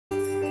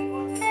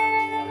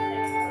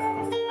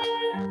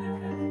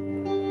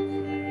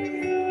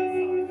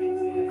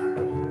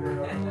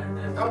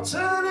I'm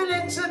turning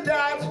into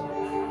Dad.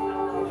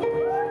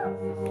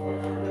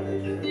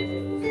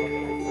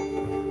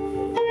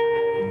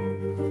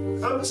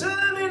 I'm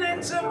turning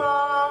into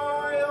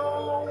my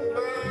old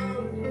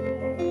man.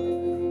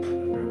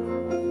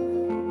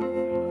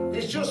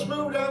 He's just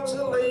moved out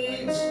to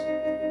Leeds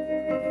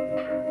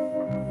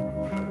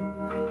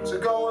to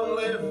go and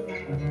live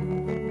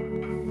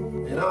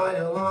in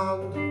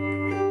Ireland.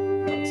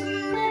 I'm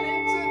turning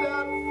into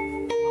Dad.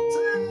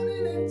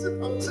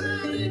 I'm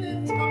turning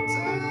into.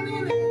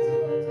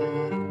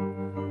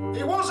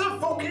 He was a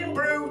fucking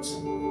brute.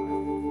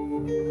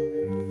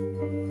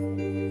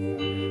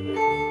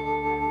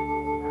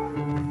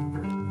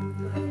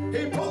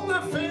 He put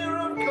the fear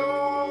of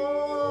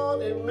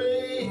God in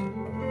me.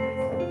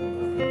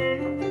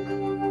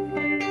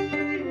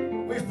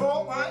 We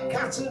fought like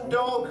cat and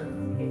dog.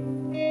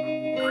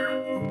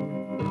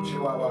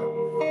 Chihuahua.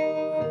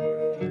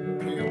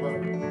 Puma.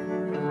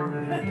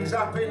 He's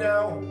happy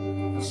now,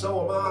 and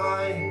so am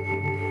I.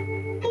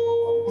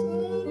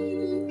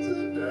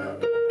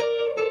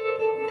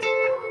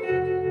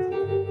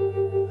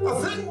 I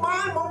think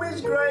my mum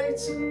is great.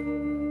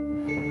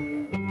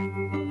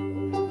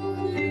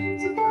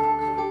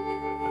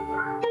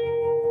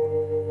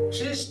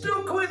 She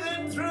stuck with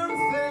him through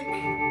thick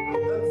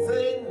and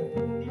thin.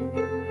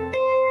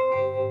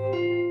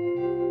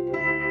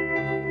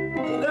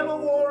 He never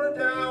wore her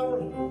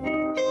down,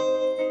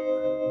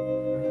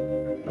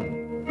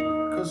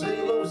 'cause he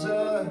loves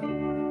her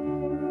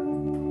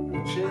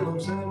and she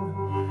loves him.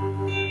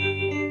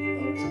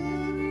 I'm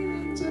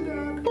turning into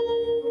Dad.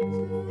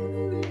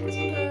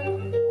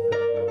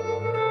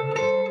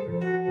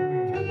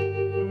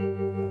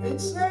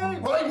 It's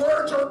saying my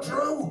words are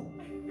true.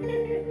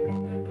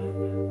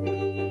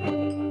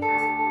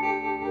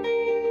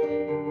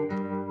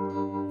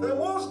 There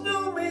was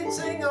no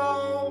meeting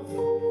of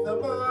the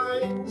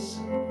minds.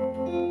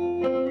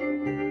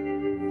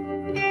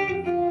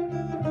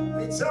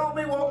 They tell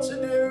me what to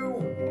do,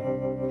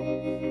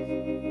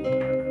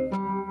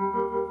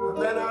 and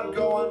then I'd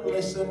go and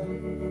listen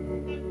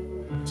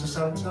to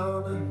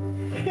Santana.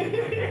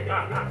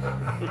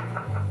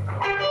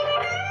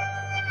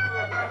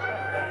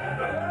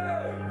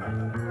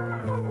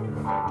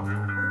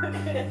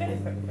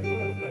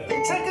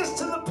 He'd take us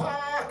to the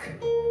park.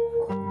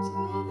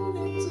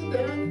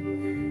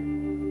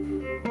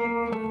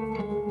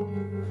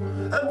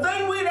 And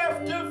then we'd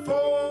have to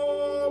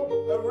form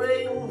a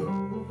ring.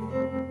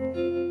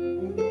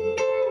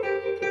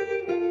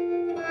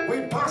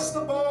 We'd pass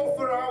the ball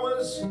for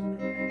hours.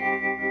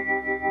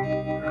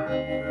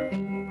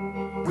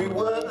 We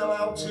weren't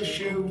allowed to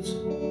shoot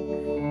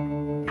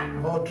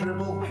or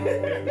dribble.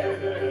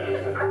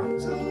 I'm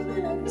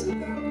turning into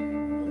that.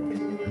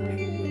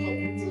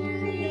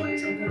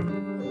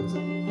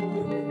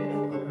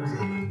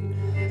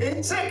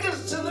 He'd take us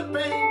to the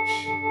beach.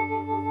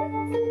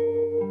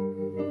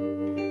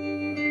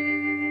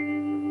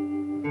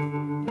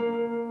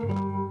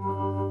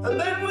 And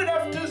then we'd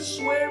have to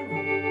swim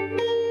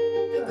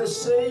in the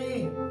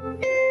sea.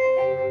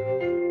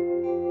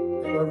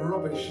 They were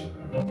rubbish.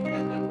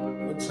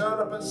 We'd turn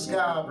up at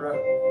Scarborough,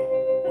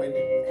 we'd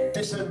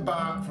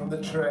disembark from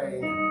the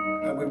train,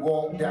 and we'd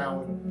walk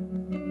down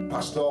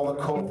past all the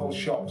colourful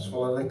shops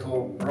full of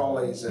little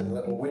brollies and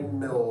little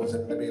windmills,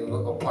 and there'd be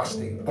little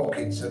plastic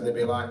buckets, and there'd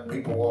be like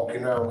people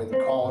walking around with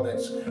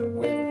cornets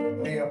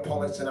with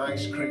Neapolitan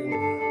ice cream,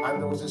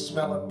 and there was a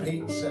smell of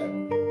pizza,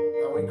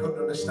 and we couldn't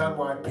understand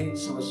why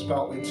pizza was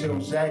spelt with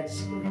 2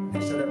 Z's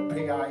instead of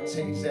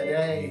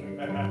P-I-T-Z-A,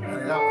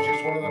 and that was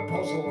just one of the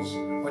puzzles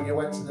when you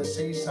went to the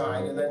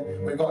seaside. And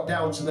then we got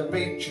down to the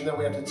beach, and then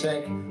we had to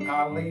take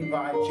our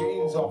Levi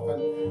jeans off,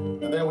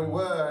 and there we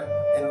were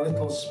in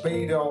little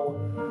Speedo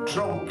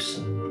trunks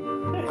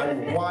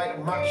and white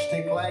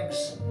matchstick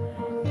legs,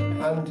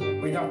 and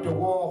we'd have to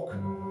walk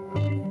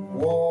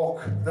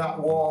that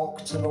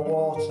walk to the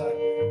water,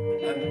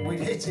 and we'd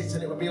hit it,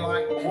 and it would be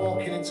like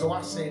walking into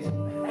acid,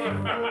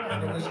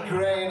 and it was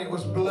grey and it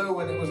was blue,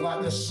 and it was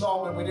like the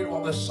Somme, and we didn't know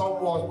what the Somme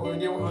was, but we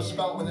knew it was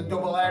spelt with a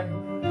double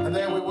M, and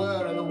there we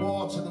were in the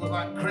water. There was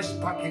like crisp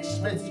packets,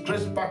 Smith's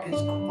crisp packets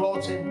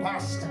floating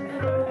past,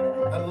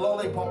 and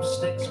lollipop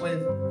sticks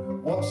with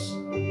what's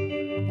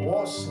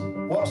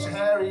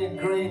hairy and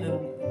green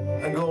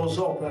and goes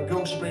up, a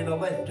gooseberry in a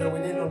lift, and we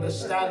didn't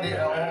understand it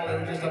at all. It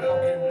was just a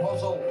fucking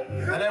puzzle,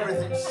 and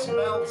everything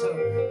smelt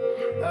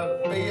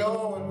of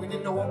B.O., and we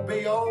didn't know what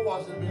B.O.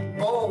 was, and it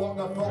was Bo, what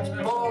the fuck's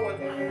Bo, and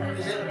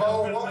is it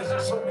Bo, what is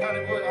it, some kind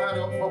of word, I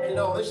don't fucking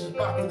know. This is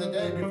back in the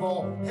day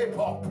before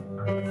hip-hop.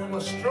 We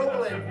were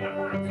struggling,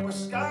 it was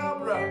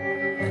Scarborough,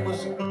 it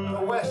was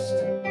the west,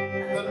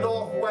 the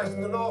northwest,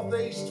 the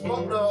northeast,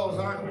 fuck knows,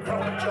 I'm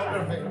crap at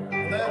geography.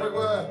 And there we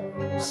were,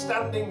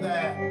 standing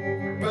there,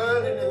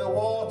 burning in the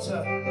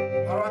water,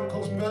 our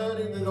ankles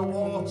burning in the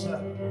water.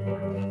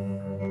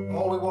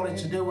 All we wanted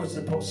to do was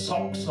to put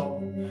socks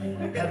on,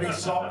 heavy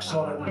socks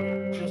on,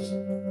 and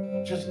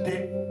just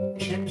dip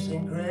chips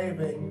in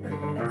gravy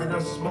in a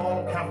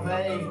small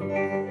cafe.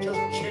 Just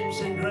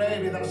chips and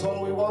gravy, that's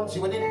all we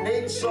wanted. We didn't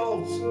need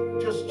salt,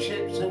 just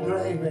chips and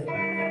gravy.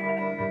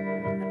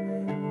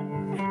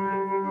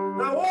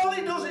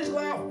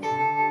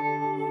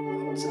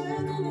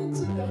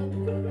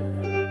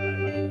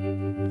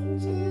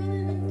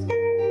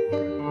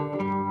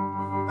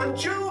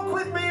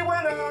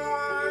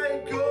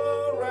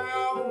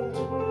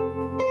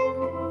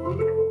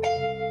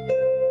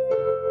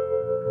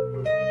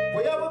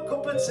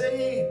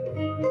 tea.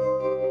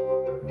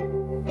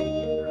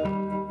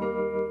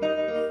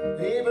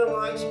 He even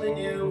likes me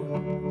new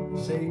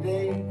CD.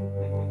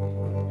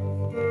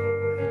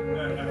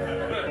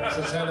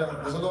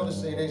 There's a lot of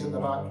CDs in the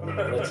back,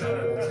 the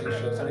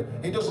t-shirts, and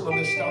he doesn't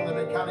understand the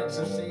mechanics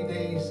of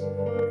CDs.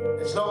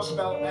 It's not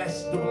spelled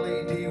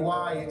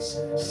S-E-E-D-Y, it's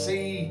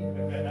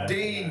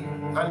C-D,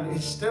 and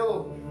it's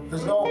still,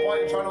 there's no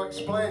point in trying to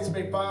explain to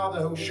my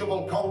father who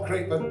shoveled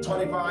concrete for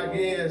 25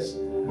 years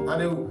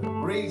and who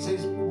reads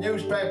his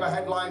newspaper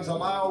headlines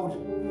aloud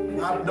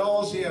ad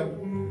nauseum.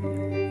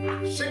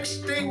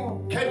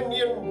 16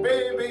 Kenyan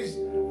babies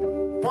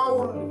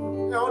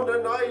found on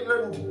an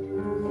island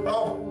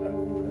of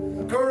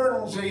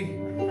Guernsey.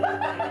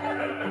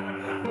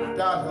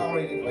 Dad, I'll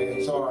read it for you.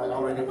 It's all right,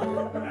 I'll read it for you.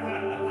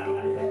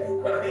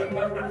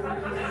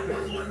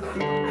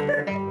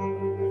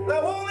 Now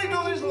all he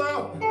does is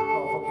laugh.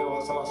 Oh, fucking hell,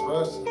 that's the last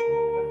verse.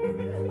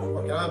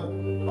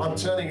 Fucking I'm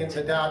turning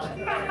into Dad.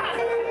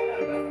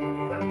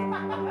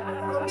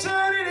 I'm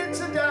turning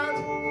into Dad.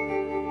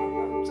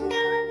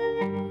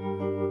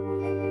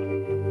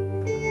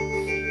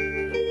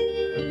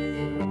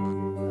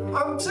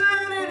 I'm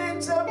turning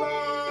into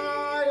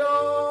my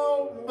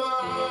old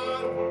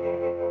man.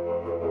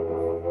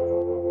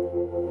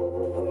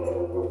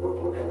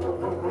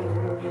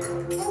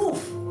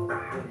 Oof.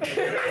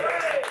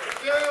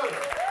 Yeah.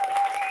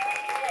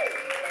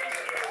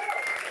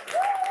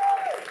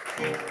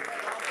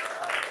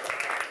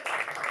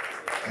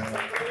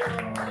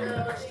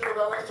 Yeah, let's do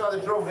that. Let's try the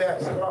drum here.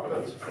 See what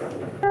happens.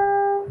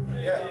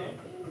 Yeah.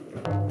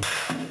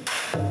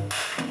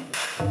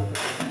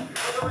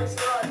 It's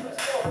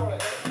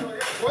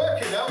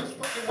working now. It's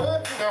fucking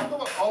working now.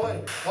 Come on, Ollie,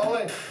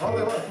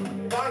 look.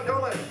 Right,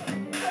 Ollie.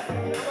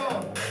 Come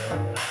on.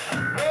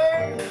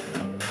 Hey.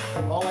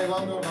 Ollie,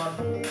 well done, man.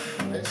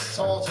 It's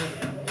sorted.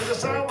 There's a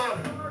sound man.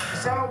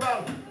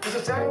 There's a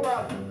sound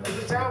man.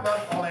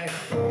 Ollie.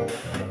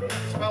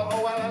 Spell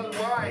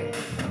O-L-L-Y.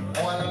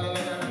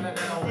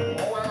 O-L-L-I-E,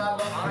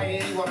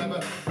 whatever.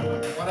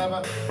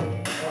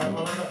 Right,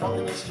 we're in the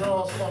pocket of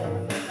straws. Come on.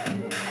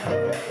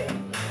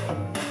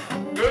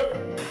 Good.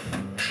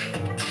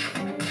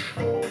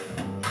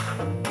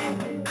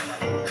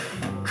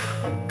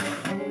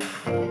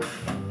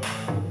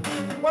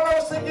 Well, I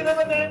was thinking of a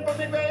name for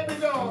my baby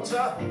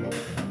daughter.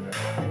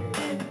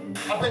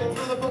 I've been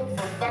through the book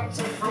from back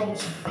to front.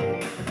 I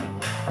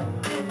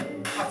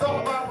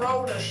thought about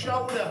Rhoda,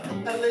 Shona,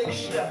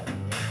 Alicia,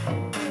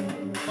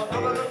 but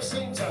none of them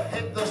seem to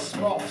hit the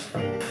spot.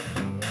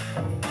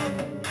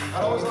 I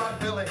always liked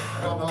Billy,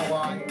 I don't know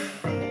why.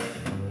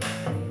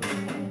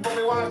 But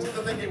my wife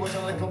didn't think it was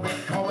a little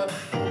bit common.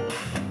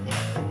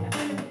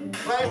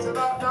 Later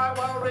that night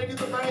while reading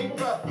the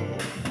paper,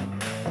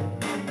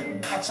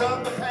 I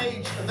turned the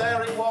page and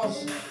there it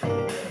was.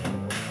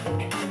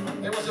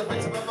 It was a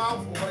bit of a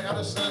mouthful, but it had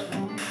a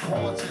certain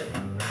quality.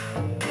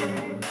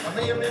 And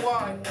me and my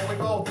wife, well, we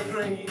both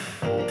agreed.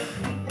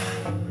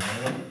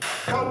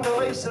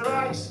 Condoleezza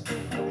Rice.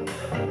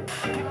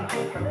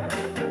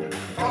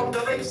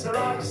 Condoleezza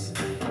Rice.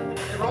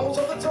 It rolls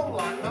on the tongue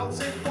like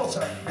melted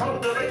butter.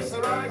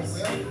 Condoleezza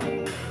Rice.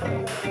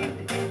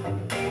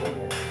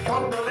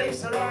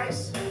 Condoleezza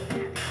Rice.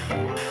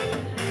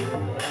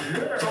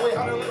 So we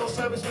had a little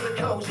service with a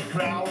cosy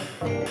crowd.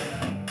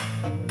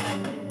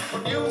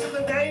 But news of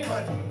the name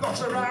had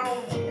got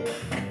around.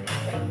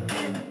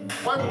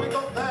 When we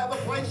got there, the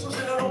place was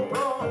in an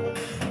uproar.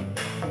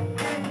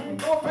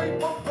 There were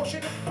people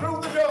pushing through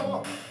the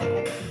door.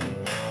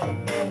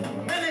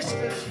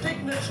 Ministers,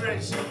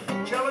 dignitaries,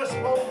 jealous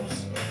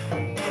mums.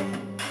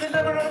 They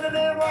never had a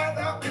name like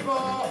that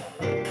before.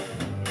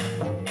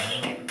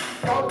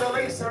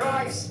 Condoleezza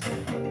Rice.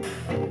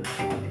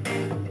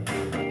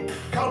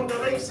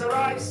 Condoleezza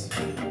Rice.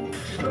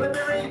 She's going to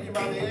be reading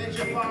by the age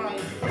of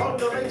 5.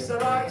 Condoleezza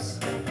Rice.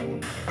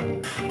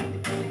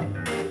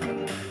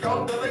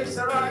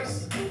 Condoleezza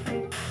Rice.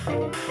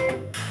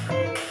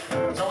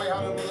 So we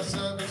had another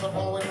service of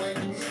Halloween week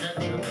and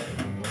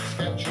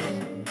sketches.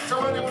 So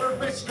anyone who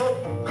missed up,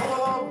 come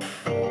along.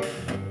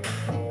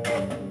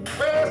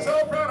 We're so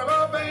proud of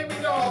our baby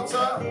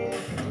daughter.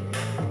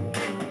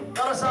 And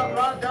I sat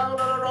right down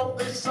and I wrote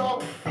this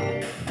song.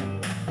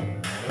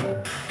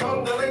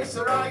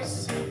 Condoleezza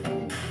Rice.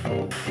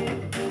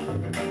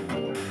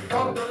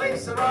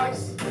 Condoleezza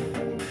Rice.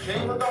 She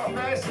even got a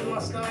face in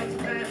last night's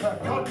paper.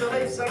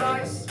 Condoleezza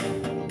Rice.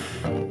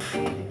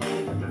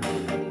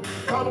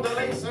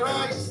 Condoleezza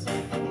Rice.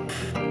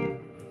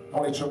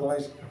 Only trouble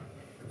is,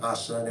 our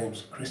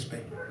surname's Crispy.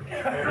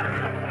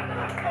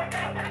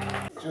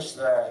 Just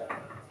there.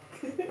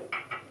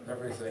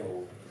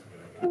 Everything.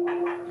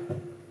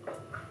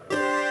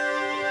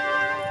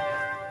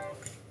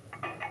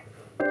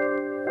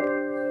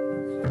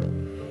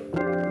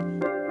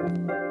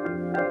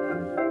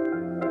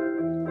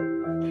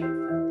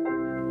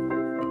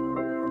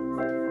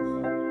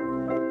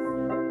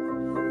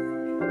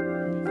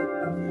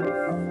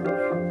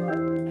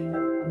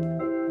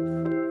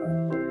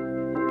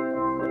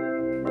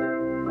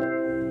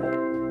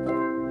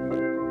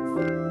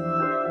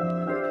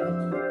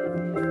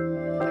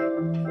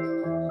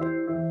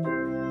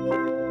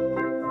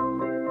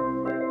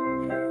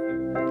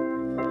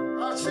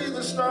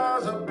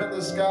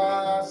 the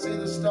sky, I see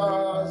the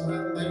stars,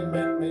 and they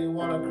make me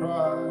wanna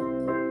cry.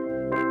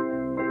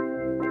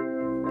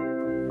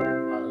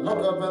 I look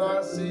up and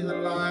I see the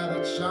light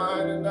that's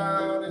shining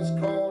down. It's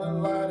cold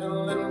and light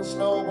and little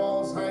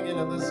snowballs hanging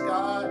in the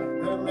sky.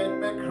 They make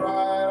me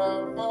cry, and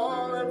I'm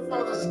falling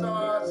for the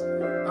stars.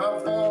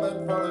 I'm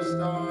falling for the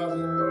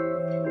stars.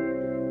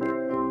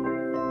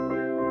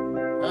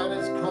 And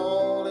it's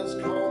cold, it's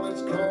cold,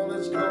 it's cold,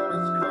 it's cold,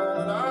 it's cold.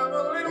 And I'm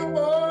a little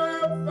boy,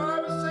 I'm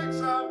 5 or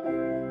 6.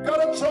 I've got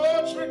a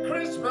torch for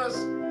Christmas,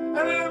 and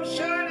I'm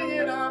shining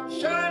it, I'm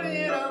shining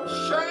it, I'm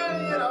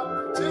shining it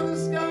up to the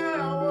sky.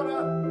 I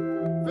wanna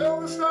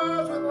fill the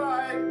stars with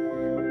light.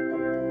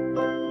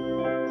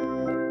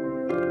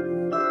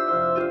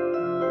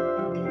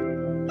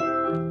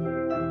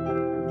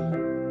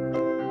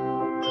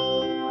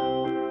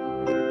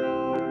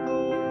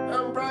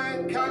 And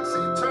Brian Cox,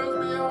 he turns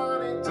me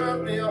on, he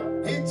turns me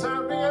on, he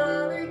turns me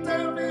on, he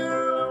turns me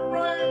on. And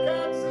Brian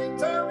Cox, he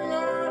turns me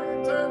on,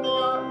 he turns me on.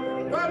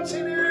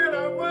 Watching him,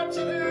 I'm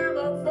watching him,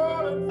 I'm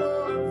falling,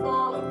 falling,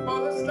 falling for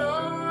the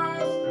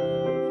stars.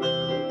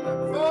 I'm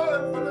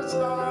falling for the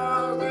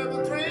stars. And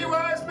the 3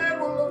 wise men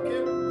were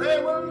looking, they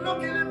were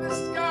looking in the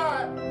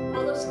sky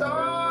for the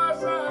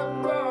stars. I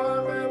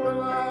thought they were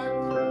like,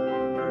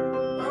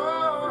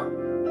 oh.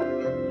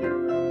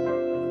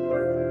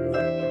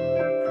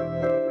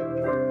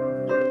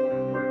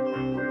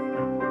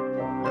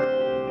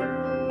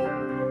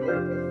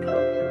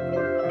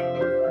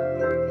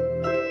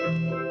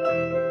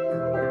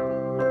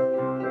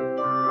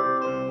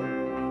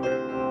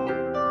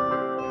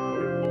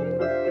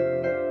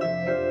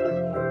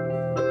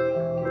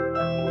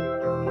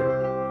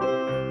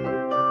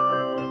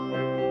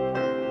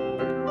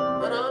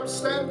 And I'm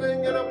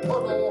standing in a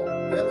puddle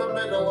in the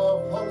middle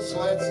of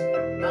Hunslet,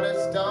 and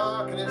it's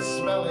dark and it's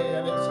smelly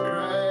and it's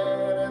grey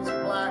and it's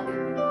black.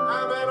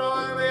 I'm an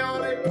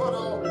oily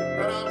puddle,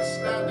 and I'm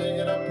standing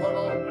in a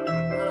puddle,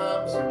 and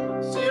I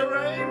see a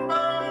rainbow,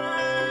 and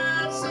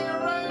I see a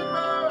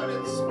rainbow, and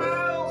it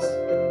smells,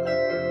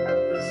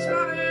 it's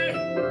sunny.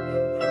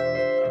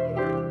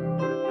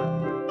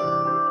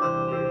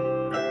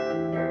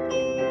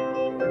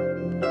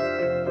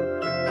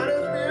 And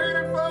it's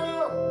beautiful.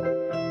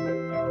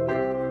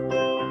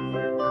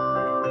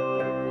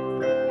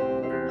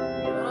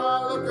 And I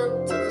look up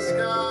to the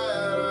sky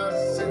and I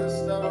see the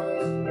stars.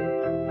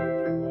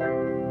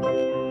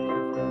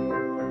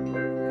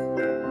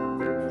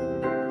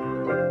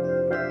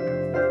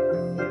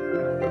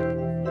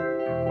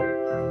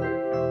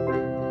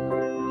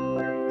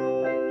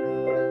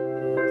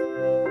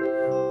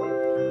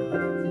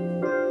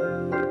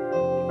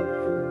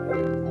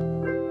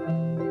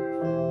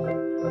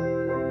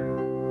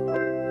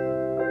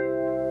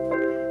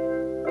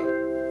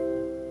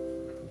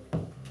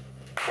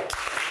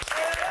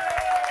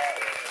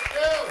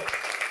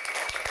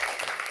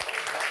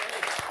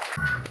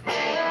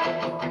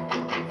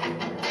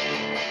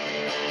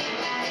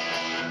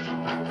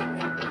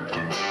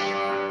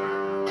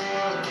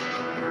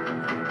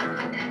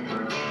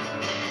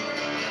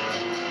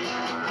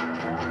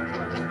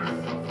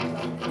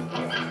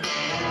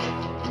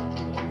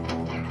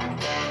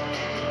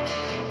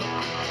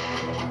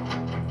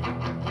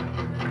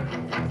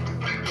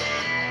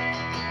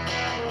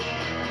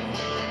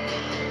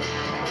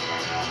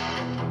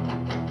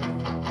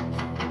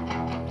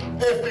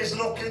 If he's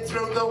looking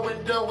through the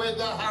window with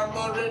a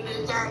hammer in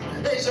his hand,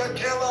 he's a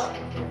killer.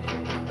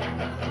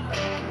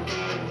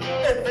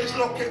 If he's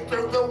looking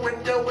through the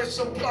window with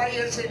some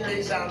pliers in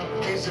his hand,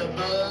 he's a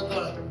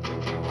burglar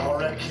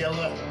or a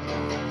killer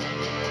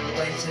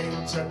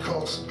waiting to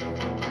cut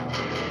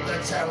the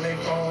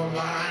telephone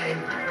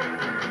line.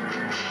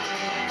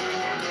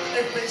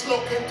 If he's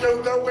looking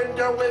through the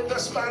window with a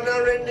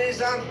spanner in his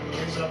hand,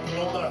 he's a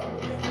plumber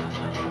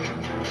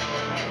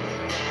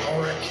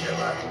or a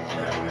killer.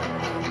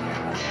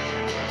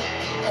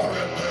 Or a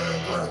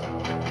burglar.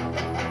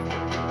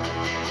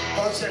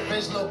 But if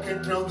he's looking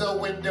through the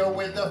window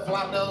with a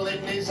flannel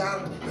in his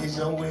hand, he's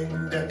a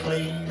window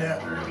cleaner,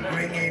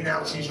 wringing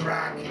out his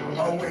rag.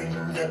 A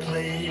window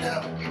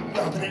cleaner,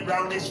 wrapping it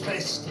round his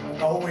fist.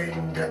 A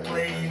window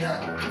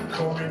cleaner,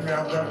 coming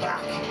round the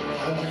back.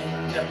 A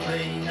window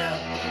cleaner,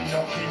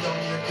 knocking on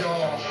the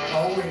door. A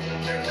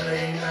window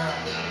cleaner.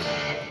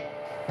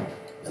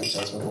 And he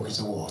takes my bucket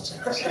of water.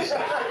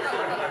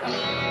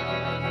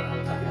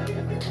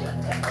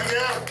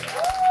 Yeah.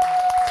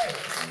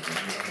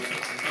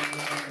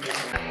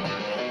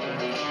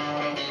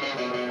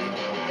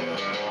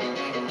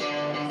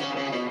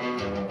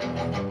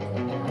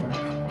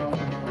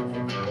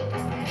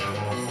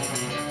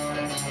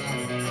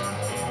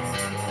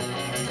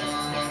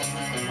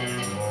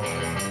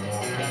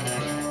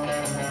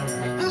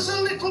 There's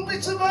a little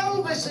bit of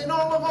Elvis in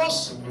all of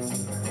us.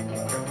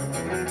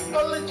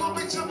 A little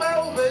bit of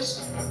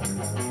Elvis.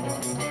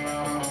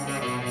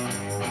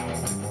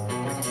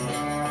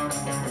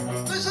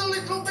 There's a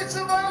little bit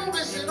of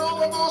Elvis in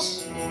all of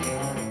us.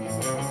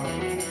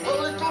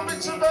 A little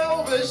bit of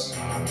Elvis.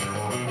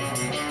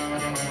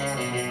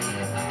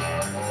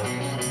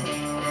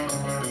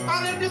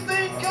 And you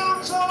think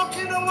I'm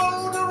talking a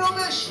load of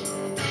rubbish,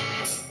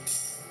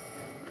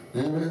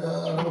 baby,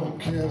 I don't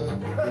care.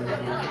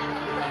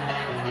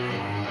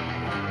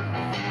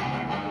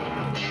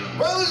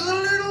 Well, there's a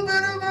little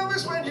bit of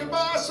Elvis when you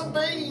buy some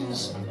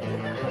beans from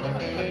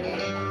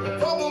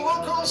the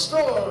local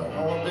store.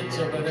 I want big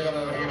tip, they got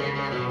a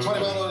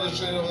 $20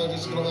 just over there,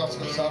 just gonna have to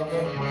get out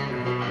there.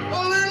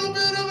 A little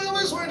bit of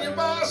Elvis when you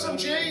buy some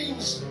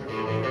jeans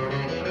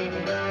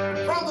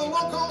from the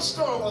local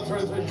store. With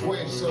 33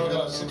 waist, so I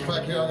got a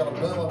six-pack here, I got a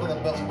bell up with a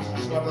belt,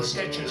 just one of the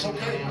sketches,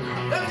 okay?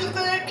 If you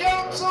think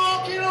I'm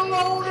talking a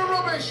load of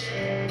rubbish,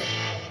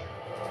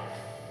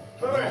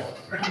 well,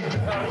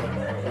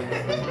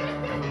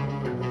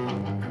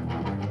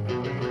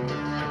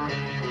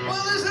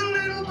 there's a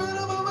little bit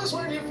of Elvis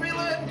when you're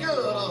feeling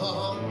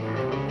good,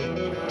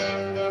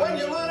 when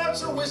you learn how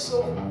to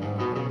whistle.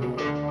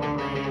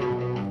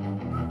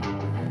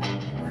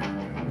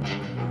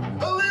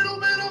 A little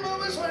bit of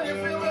Elvis when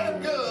you're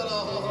feeling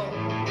good,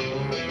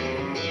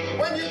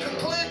 when you can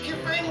click your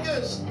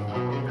fingers.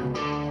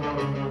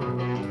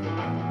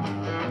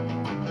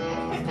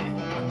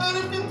 And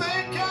if you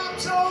think I'm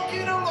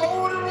talking a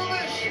load of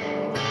rubbish,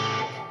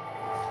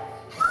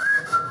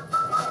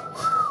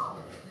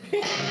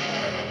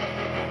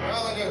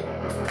 well, thank you.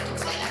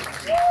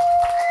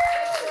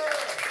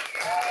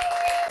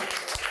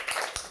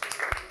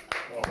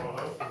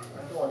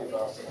 Come on, you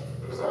bastard.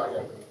 Start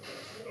again.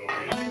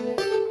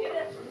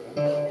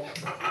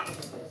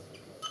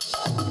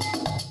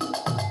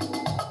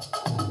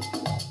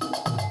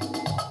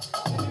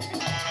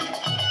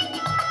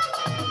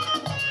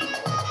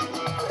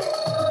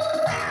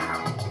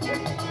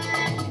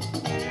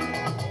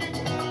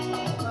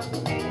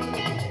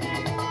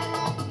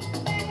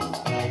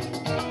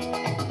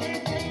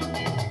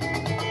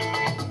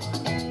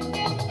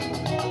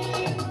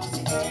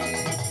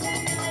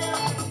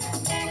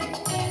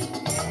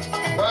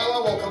 Well, I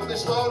woke up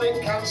this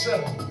morning,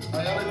 cancer.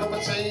 I had a cup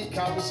of tea,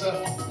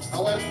 cancer. I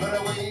went for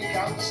a wee,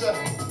 cancer.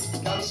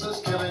 Cancer's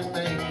killing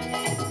me.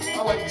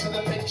 I went to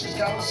the pictures,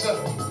 cancer.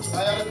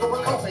 I had a cup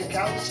of coffee,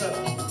 cancer.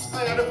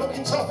 I had a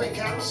fucking toffee,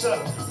 cancer.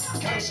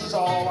 Cancer's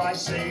all I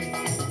see.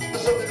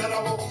 There's something that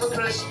I want for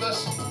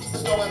Christmas.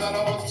 There's nowhere that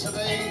I want to be.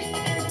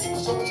 I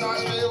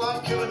sometimes feel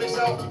like killing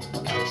myself,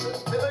 but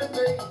cancer's killing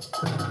me.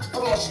 I've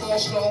lost all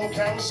stone,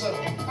 cancer.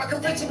 I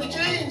can fit in my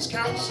jeans,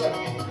 cancer.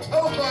 I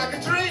look like a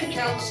dream,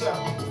 cancer.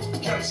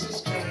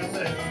 Cancer's killing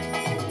me. I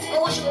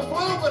wish it were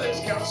flu, but it's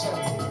cancer.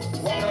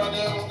 What can I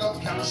do? I've got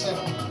cancer.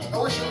 I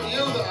wish it were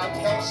you that had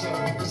cancer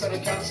instead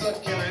of cancer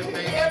killing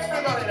me.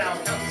 Everybody now,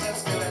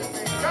 cancer's killing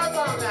me. Come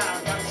on now,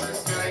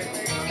 cancer's killing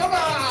me. Come on!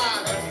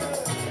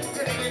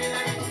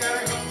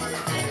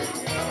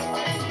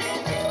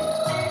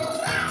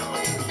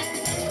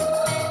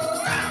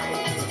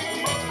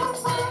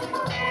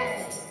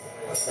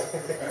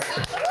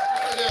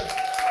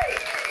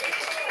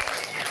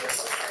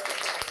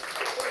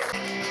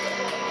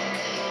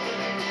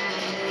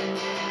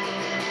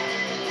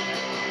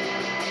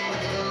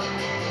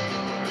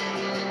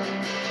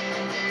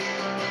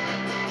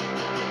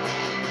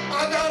 I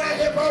got a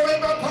hippo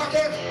in my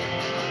pocket.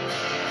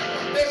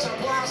 It's a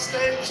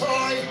plastic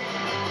toy.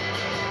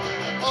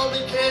 All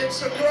the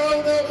kids are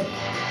grown up.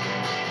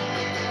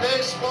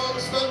 This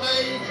one's for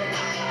me.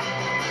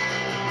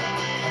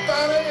 I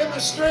found it in the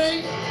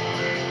street.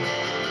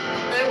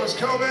 It was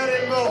covered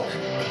in muck.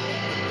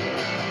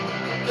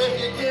 If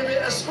you give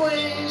it a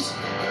squeeze,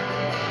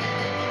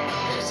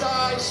 its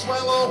eyes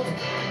swell up.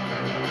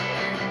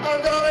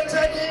 I'm gonna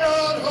take it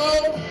on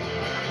home.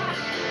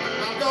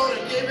 I'm gonna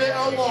give it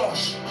a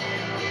wash.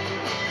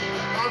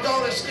 I'm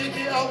gonna stick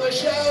it on the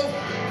shelf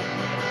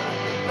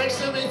next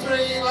to me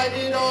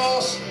three-legged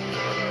horse.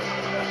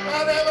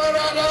 I never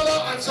had a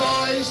lot of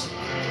toys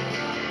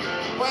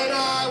when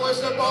I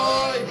was a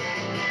boy.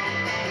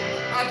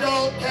 I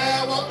don't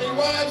care what my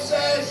wife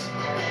says,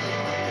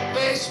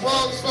 this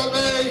one's for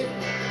me.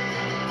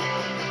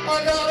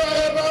 I got a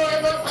hippo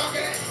in my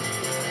pocket.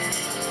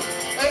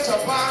 It's a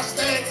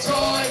plastic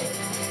toy.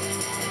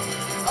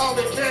 All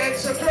the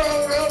kids are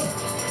grown up.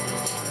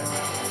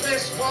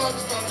 This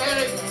one's for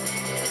me.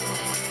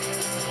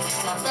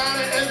 I found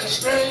it in the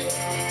street.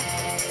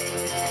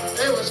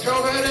 It was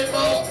covered in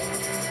muck.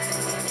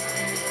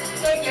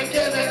 Then you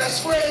give it a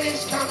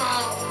squeeze, come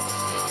on.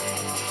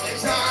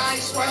 Its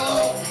eyes swell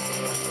up.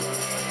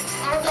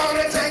 I'm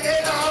gonna take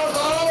it all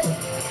home.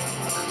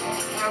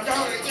 I'm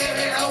gonna give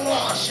it a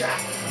wash.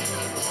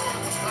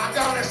 I'm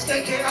gonna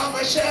stick it on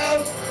the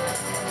shelf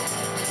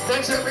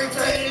next to me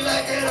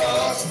three-legged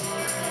horse.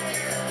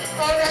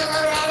 I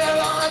never had a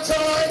lot of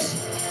toys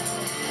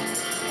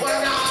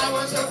when I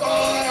was a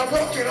boy. I'm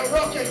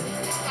rocking.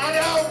 I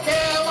don't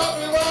care what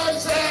my wife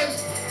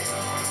says.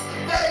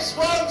 This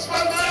one's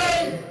for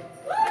me.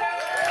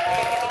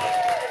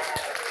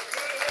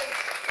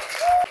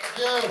 Thank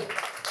you.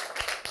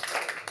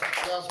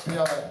 That's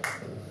piano.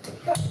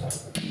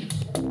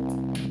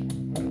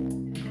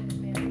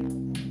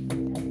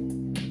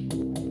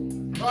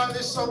 Right,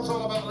 this song's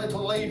all about a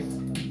little leaf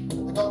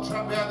that got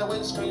trapped behind the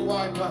windscreen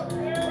wiper.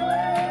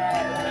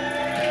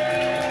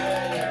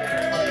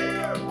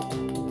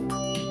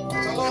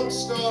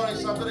 story,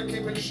 so I'm going to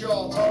keep it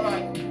short,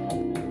 alright?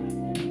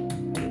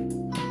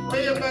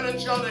 Me and Ben and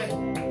Johnny,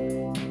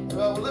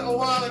 well, a little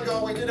while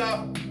ago we did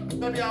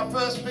maybe our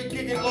first big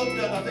gig in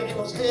London. I think it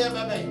was here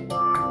maybe.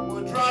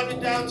 We were driving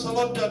down to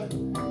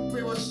London.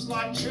 We were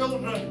like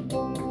children.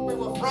 We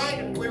were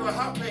frightened, we were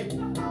happy.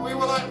 We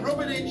were like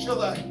rubbing each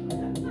other.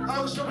 I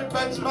was rubbing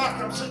Ben's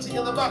back, I'm sitting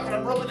in the back and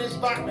I'm rubbing his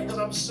back because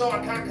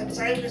I can't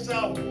contain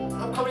myself.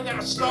 I'm coming out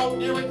of Stoke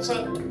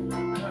Newington.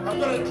 I'm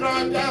going to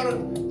drive down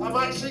and I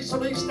might see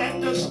some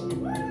EastEnders.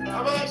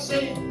 I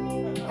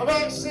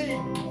might see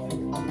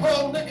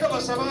Paul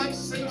Nicholas. I might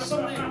see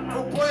somebody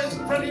who plays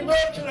Freddie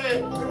Mercury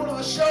in one of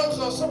the shows,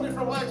 or somebody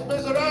from Les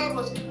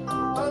Miserables. And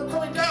I'm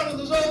coming down and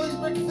there's all these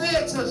big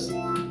theatres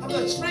and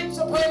the streets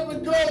are paved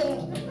with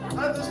gold and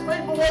there's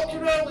people walking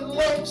around with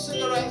long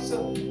cigarettes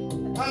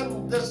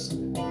and there's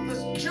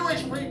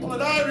Jewish people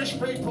and Irish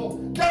people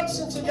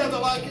dancing together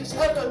like it's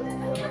heaven.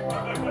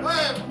 I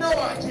have no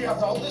idea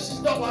though, this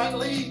is not like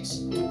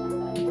Leeds.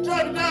 I'm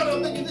driving down and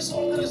I'm thinking this is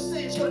what I'm going to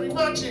see, it's going to be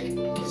magic,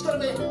 it's going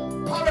to be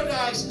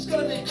paradise, it's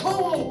going to be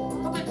cool.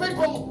 There'll be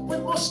people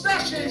with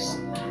moustaches,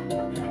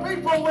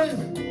 people with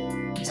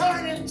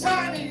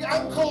tiny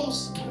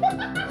ankles,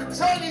 with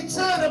tiny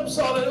turnips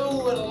on it,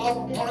 and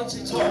long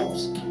pointy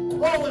toes.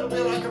 Oh, it'll be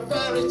like a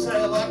fairy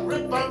tale, like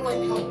Rip Van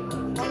Winkle,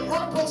 like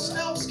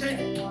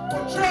Rumpelstiltskin.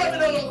 We're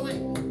driving along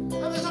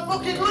and there's a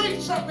fucking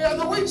leaf track behind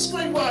the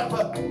windscreen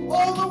wiper.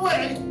 All the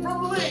way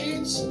from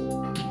Leeds,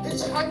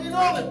 it's hanging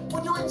on.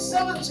 We're doing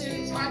 70,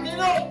 it's hanging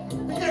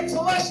on. We get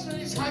to Leicester,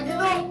 it's hanging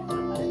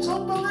on. It's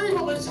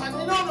unbelievable, it's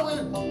hanging on.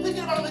 And we're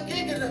thinking about the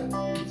gig and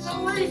there's a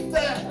leaf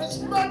there. And it's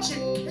magic,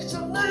 it's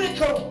a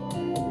miracle.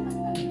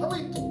 And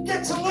we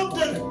get to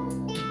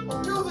London,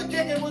 do the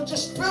gig and we're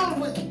just filled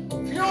with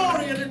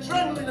fury and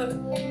adrenaline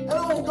and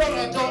oh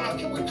God,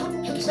 we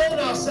couldn't contain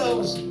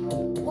ourselves.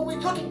 But we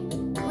couldn't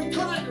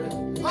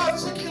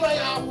articulate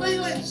our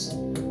feelings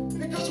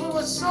because we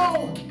were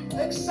so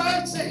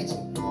excited.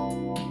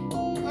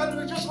 And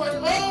we just went,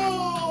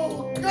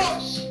 oh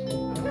gosh! And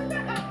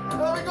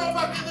then we got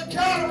back in the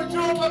car and we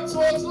drove back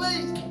towards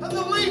Leeds and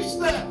the leaf's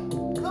there!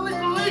 The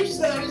little leaf's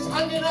there, it's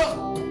hanging up.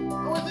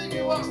 And we're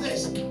thinking, what's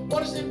this?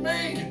 What does it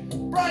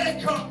mean? Brian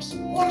Cox,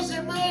 what does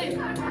it mean?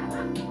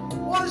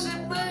 What does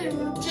it mean?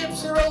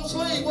 Gypsy Rose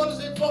League, what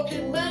does it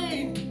fucking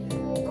mean?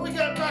 And we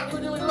get back,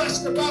 we're doing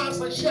Leicester bars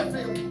like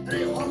Sheffield, and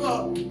it hung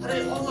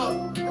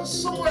on, and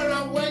somewhere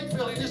around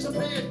Wakefield it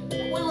disappeared.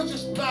 We were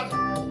just mad.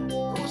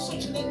 It was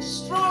such an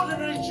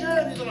extraordinary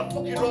journey that I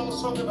fucking wrote a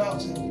song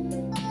about it.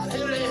 And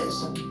here it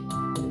is.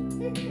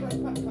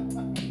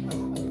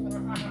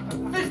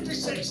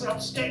 56 and I'm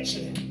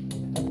sketchy.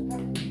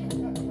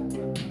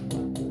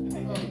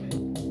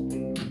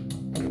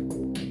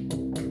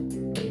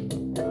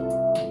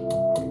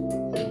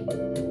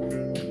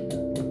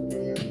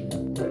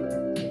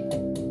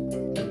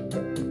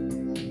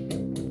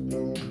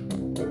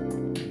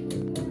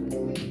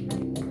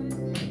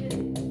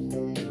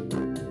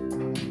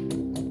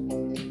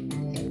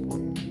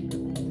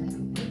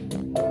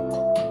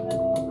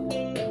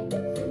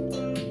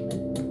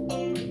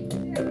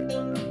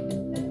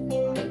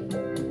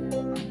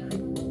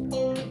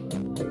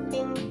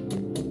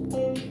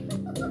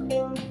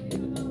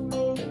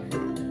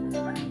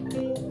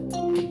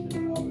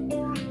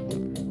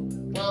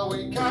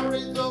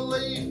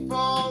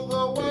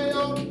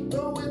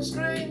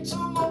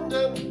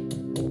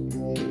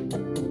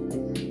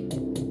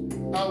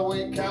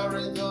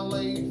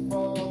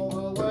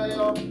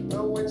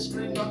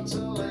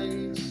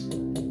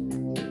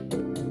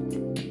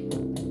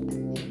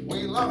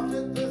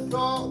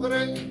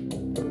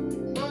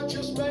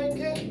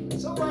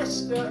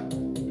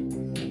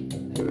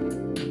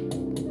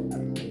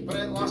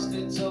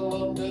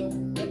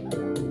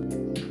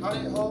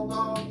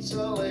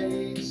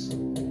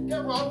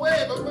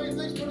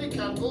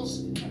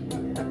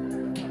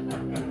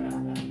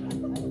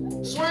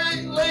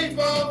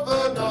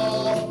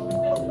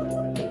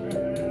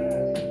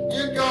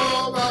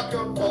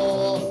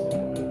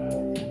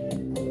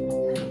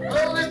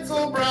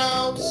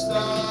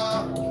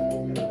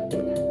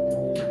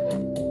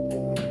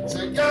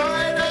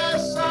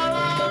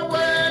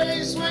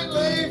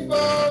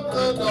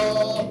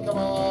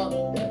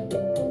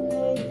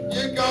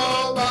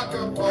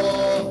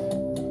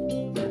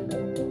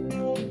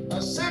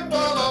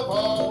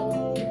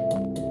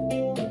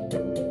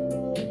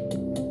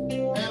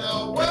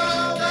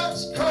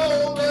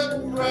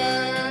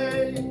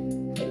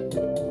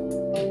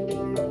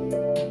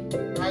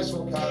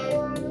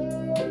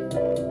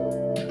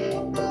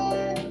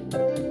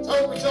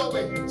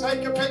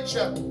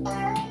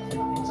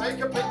 Take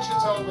a picture,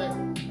 Toby.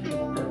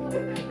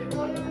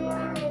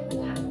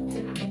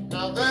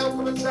 Now there'll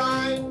come a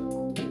time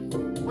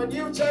when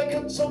you take a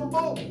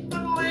tumble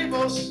and leave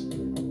us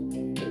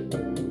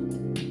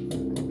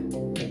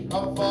and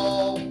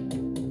fall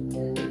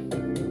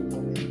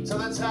to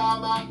the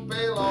tarmac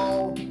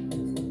below.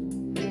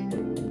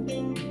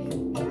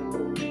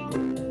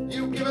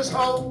 You give us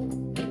hope,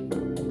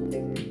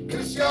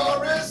 'cause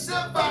you're a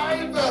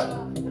survivor.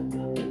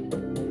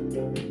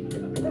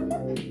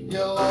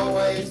 You'll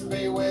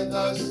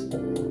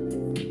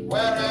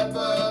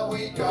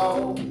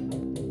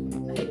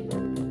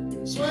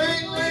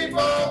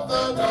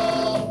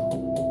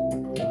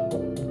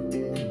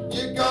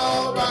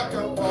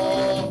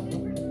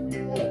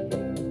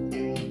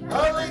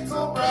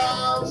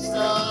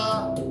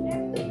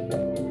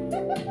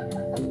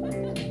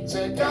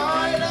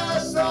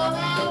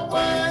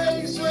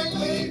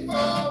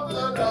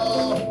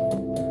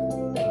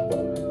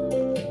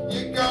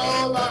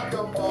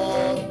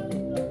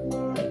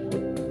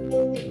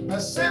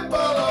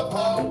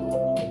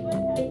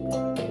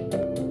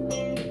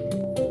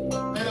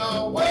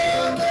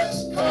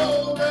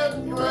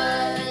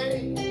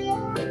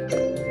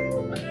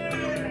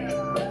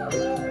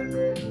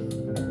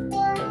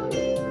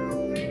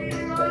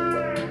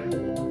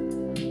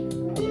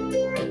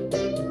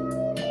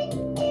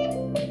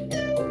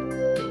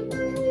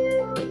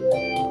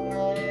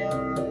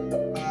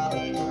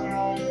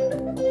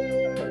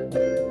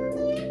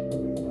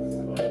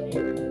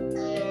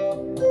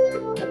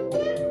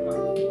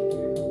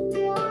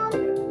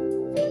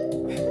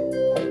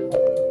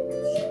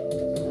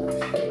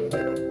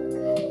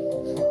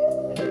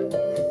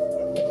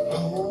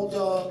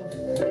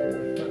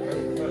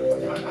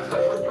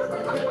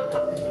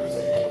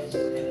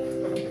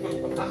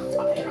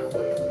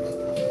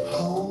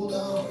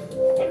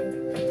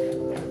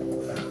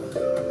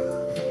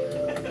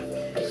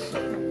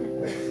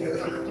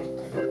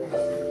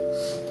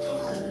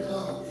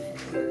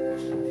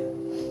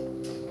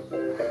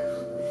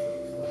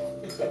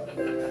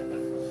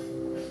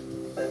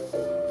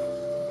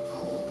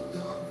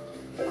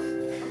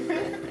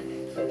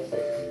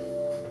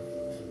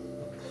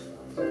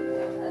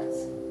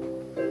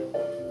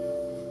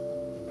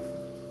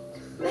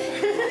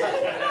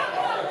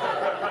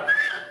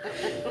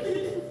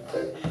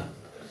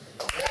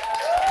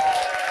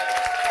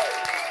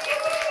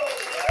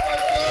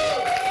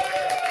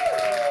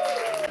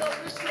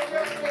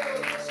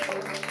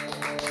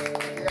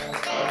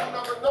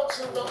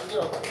not, you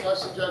know,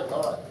 nice and gentle.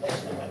 All right.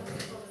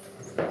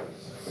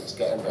 It's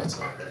getting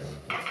better.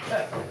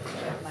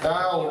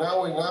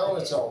 Now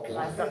we're talking.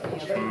 Right.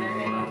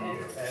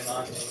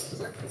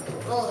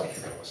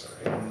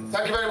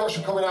 Thank you very much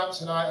for coming out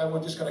tonight, and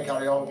we're just going to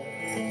carry on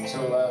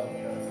until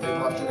people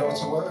have to go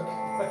to work.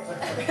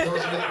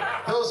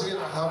 Those of you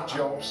that have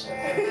jobs,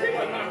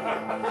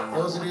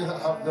 those of you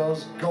that have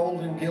those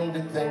golden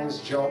gilded things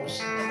jobs,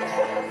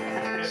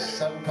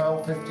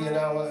 £7.50 an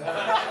hour,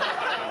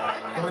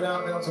 going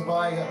out there to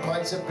buy a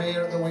pint of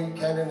beer at the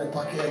weekend and a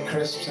packet of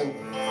crisps and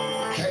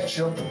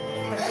ketchup.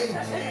 Hey.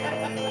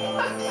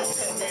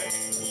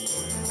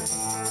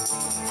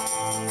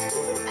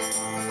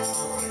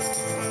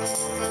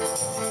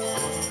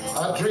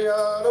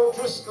 Adrianne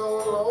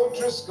O'Driscoll,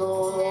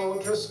 O'Driscoll,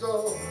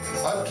 O'Driscoll,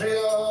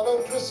 Adrianne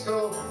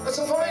O'Driscoll, that's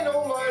a fine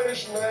old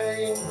Irish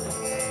name.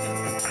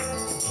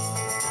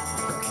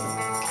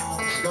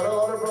 She's got a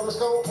lot of brothers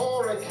called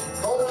Porrick,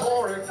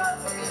 Porrick.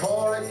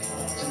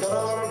 She's got a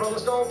lot of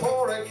brothers called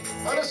Porrick,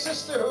 and a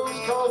sister who's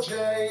called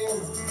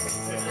Jane.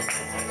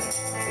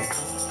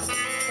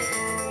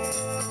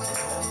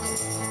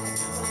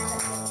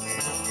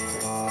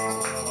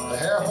 The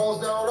hair falls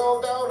down,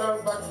 all down her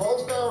back,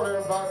 falls down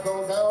her back,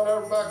 all down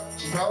her back.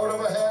 She's proud of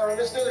her hair and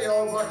it's nearly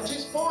all black, and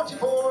she's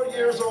 44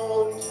 years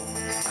old.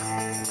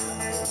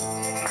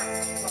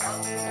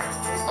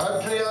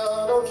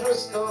 Adrianne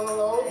O'Driscoll,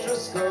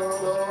 O'Driscoll,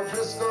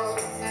 O'Driscoll,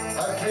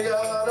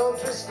 Adrianne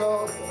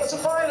O'Driscoll, that's a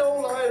fine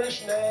old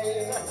Irish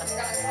name.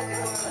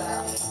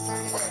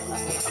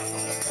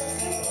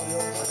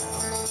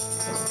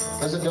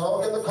 There's a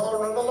dog in the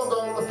corner and a log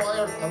on the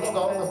fire, a log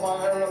on the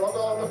fire, a log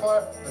on the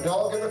fire. A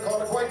dog in the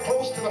corner quite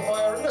close to the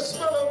fire and the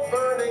smell of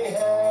burning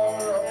hair.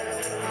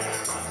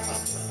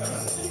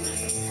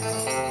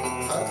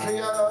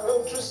 Adrianne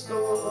O'Driscoll,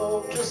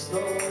 O'Driscoll,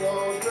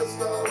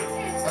 O'Driscoll,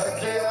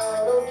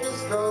 Adrianne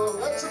O'Driscoll,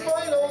 that's a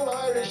fine old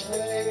Irish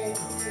name.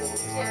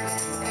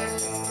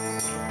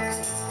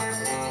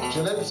 She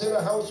lives in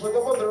a house with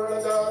a mother and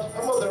a dad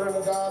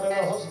and a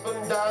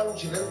husband Dan.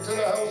 She lives in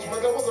a house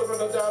with a mother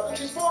and a dad, and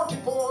she's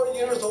 44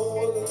 years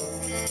old.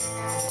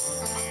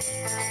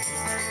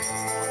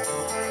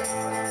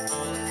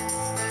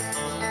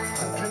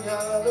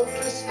 Adrianne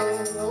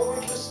O'Driscoll,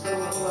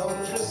 O'Driscoll,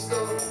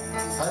 O'Driscoll,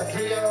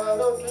 Adrianne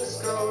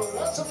O'Driscoll,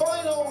 that's a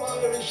fine old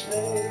Irish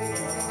name.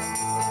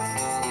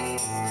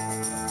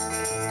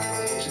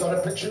 She's got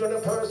a picture in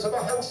her purse of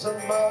a handsome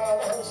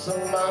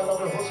man of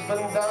her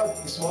husband Dan.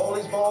 He's small,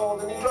 he's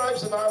bald, and he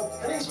drives a van,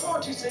 and he's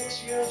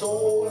 46 years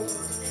old.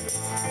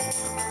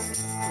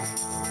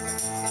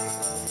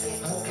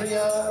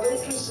 Adrianne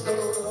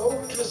O'Driscoll,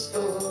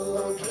 O'Driscoll,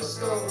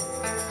 O'Driscoll,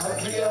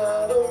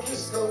 Adrianne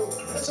O'Driscoll,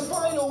 that's a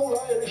fine old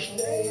Irish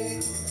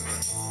name.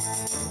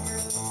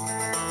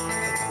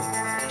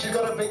 She's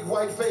got a big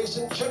white face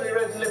and cherry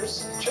red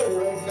lips, cherry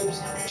red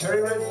lips,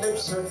 cherry red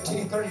lips. Her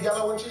teeth are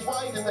yellow and she's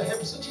wide in the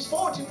hips, and she's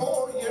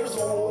 44 years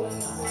old.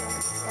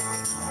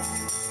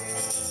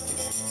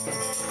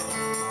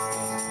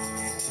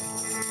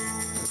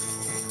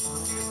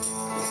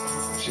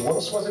 She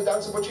once was a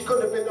dancer, but she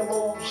could have been a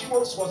mum. She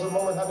once was a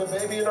mum and had a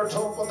baby in her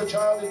tump, but the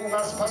child didn't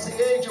last past the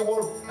age of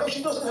 1. Now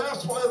she doesn't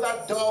half spoil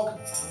that dog.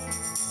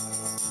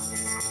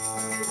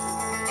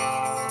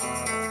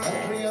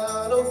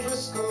 Adrianne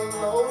O'Driscoll,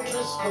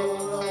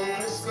 O'Driscoll,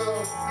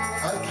 O'Driscoll,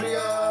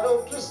 Adrianne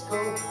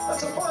O'Driscoll,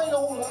 that's a fine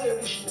old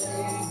Irish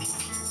name.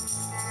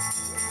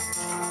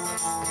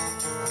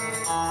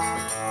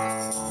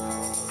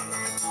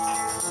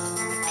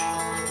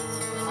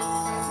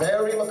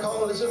 Mary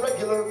McCall is a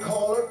regular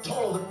caller,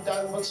 tall and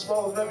Dan but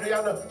smaller than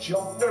Adrianne. She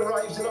often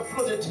arrives in a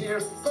flood of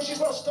tears because she's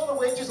lost all her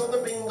wages on the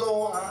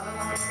bingo.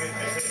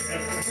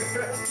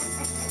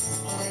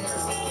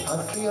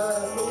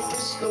 Adrianne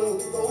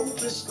O'Driscoll,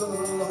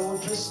 O'Driscoll,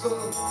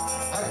 O'Driscoll,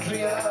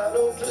 Adrianne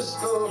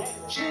O'Driscoll,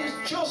 she's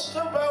just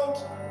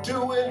about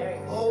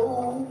doing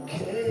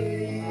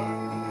okay.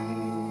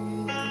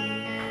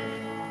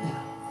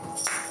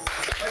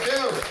 Thank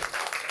you.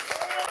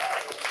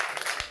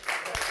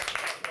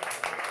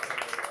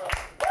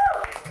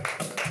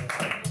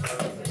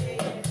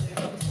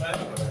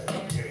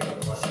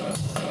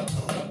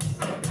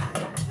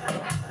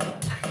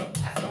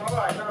 All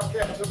right, now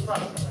get to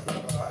fast.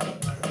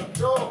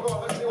 Go,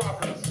 let's see what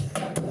happens.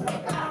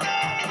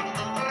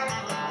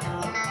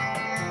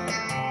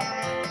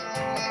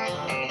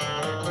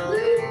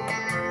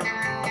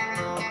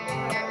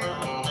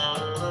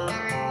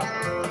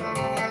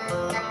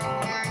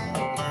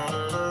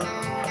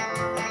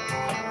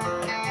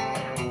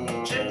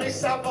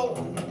 Saville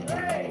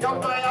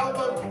got my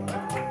album.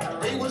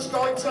 He was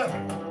going to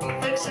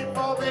fix it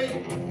for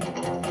me.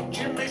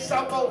 Jimmy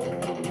Saville,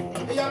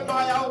 he had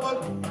my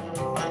album.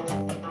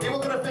 He was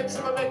going to fix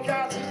it for Mik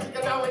Artistik,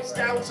 and now it's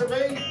down to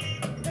me.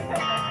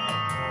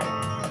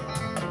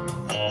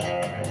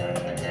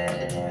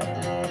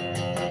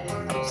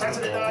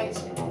 Saturday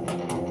night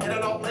in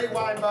an old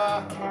wine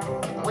bar,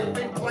 we'd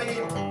been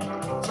playing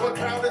to a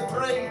crowd of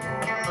 3.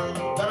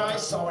 Then I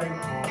saw him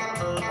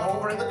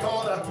over in the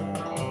corner.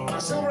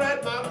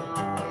 Silver-haired man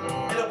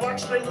in a black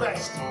string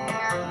vest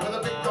with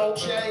a big gold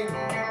chain,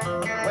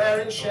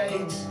 wearing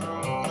shades,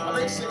 a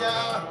big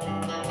cigar,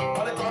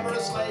 and a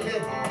glamorous lady.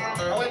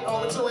 I went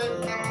over to him.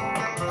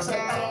 I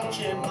said, "Hello,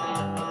 Jim,"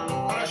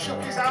 and I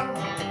shook his hand.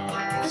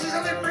 This is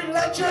a living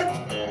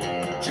legend,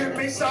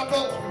 Jimmy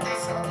Saville,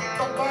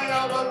 got my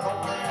album.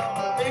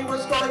 He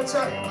was going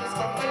to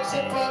fix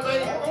it for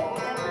me.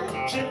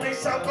 Jimmy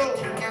Saville,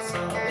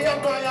 he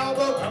had my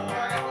album.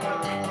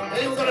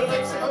 He was going to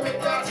fix it for Mik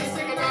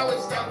Artistik, and now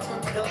it's down to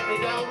him. You let me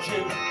down,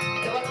 Jim.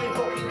 You let me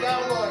fucking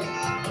down, boy.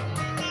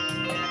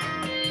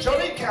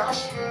 Johnny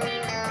Cash,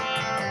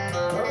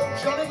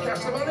 Johnny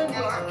Cash, the man in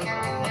black,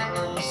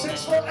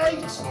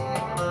 6'8",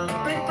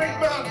 big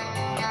man,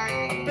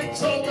 big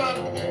tall man,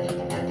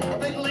 a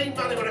big lean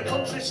man, he was a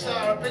country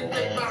star, a big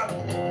man.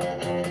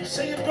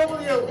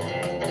 C&W,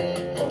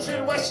 country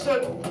and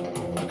western,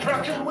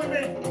 cracking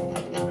women.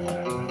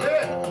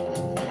 Yeah.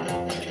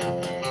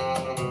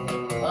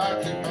 I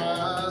keep my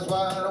eyes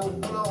wide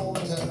open all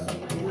the time.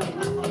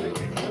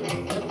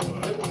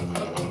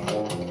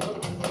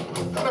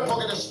 Got a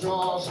pocket of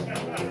straws.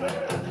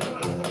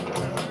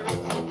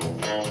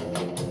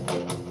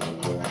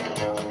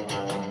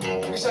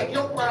 He said,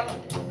 "Young man,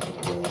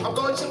 I'm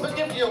going to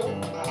forgive you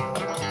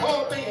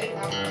for being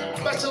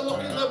better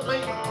looking than me."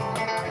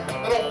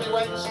 And off he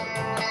went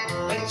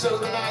into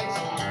the night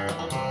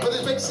with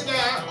his big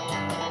cigar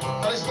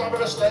and his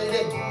glamorous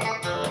lady.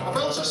 I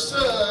felt a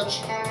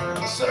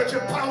surge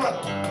of power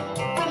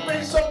from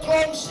being so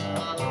close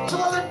to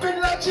a living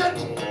legend.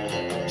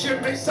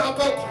 Jimmy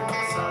Saville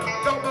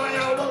got my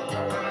album.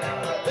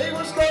 He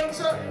was going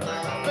to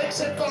fix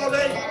it for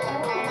me.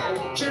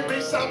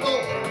 Jimmy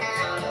Saville,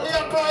 he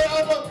had my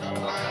album.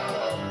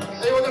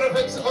 He was going to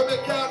fix it for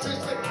Mik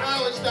Artistik.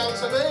 Now it's down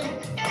to me.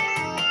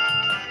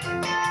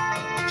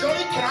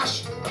 Johnny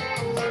Cash,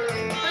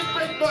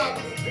 big man,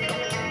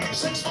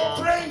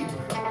 6'3",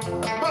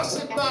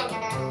 massive man.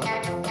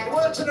 He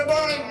worked in a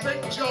mine,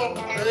 Big John.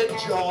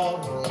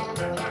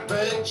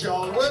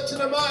 Worked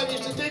in a mine, he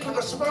used to dig with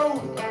a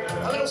spoon,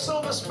 a little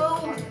silver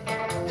spoon.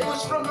 He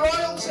was from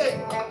royalty.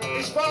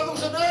 His father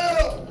was an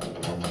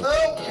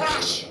Earl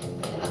Cash,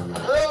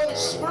 Earl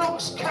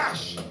Scruggs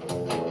Cash,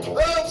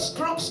 Earl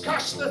Scruggs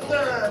Cash the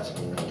Third.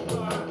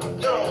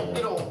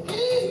 You know.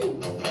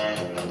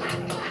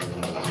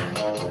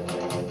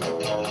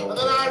 And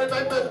then I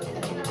remembered,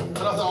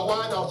 and I thought,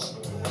 why not?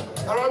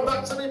 I ran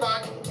back to my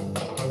bag.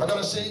 I got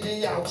a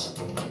CD out.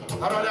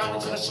 I ran out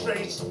into the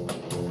street.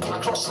 I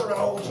crossed the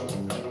road.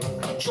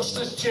 Just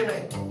as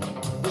Jimmy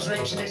was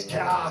reaching his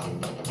car,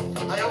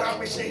 I held out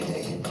my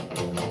CD.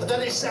 And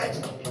then he said,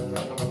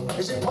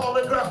 "Is it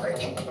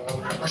pornographic?"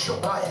 I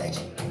shook my head.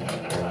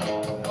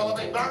 Well, a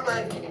bit back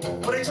then,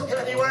 but he took it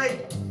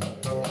anyway.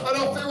 And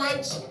off he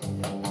went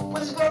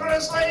with his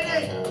glamorous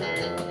lady,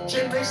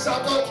 Jimmy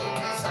Saville.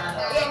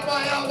 He had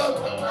my album.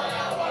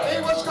 He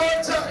was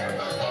going to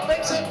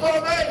fix it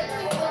for me.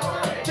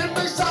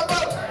 Jimmy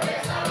Saville.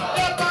 He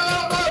had my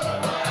album.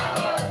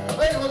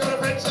 We were going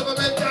to fix it for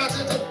Mik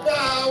Artistik.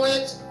 Now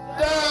it's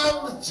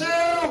down to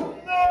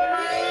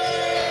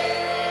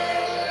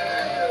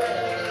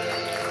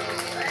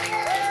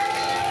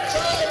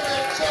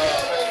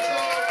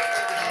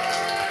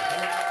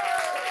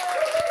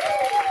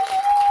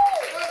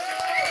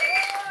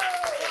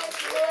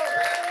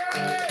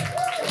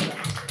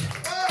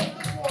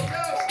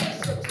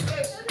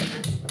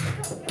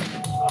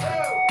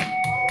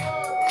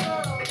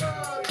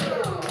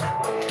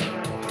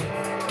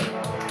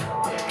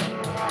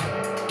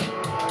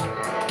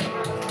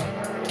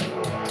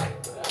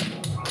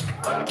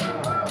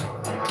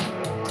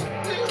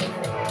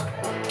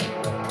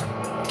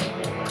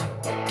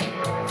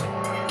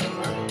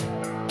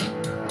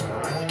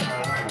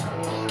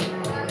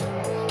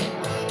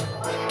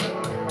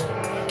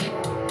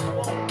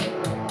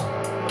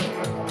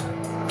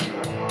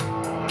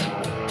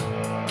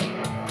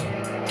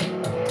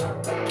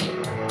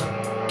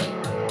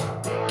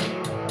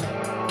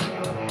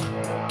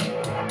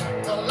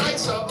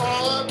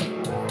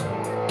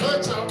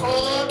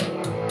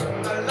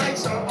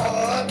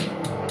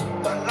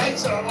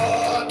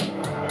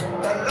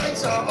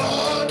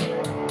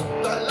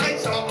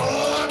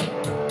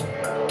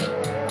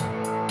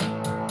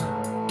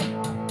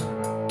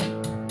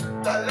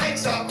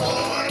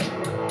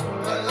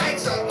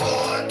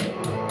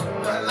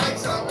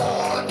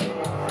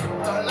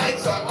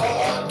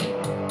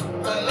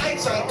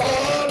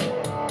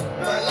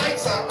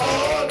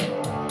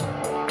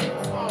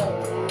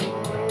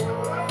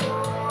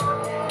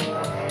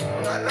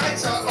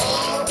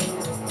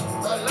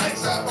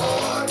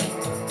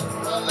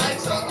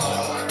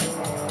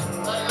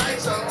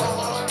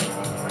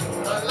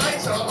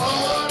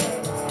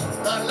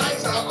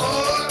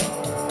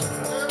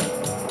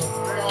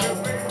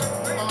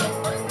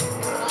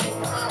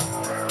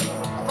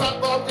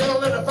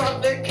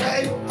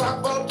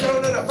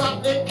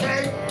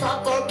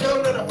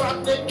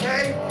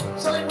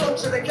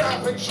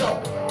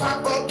shop.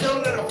 I've got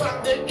girl in a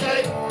fat dick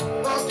cake.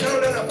 Got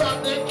girl in a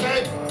fat dick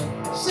cake.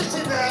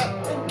 Sitting there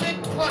in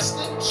big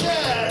plastic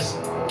chairs.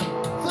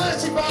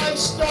 35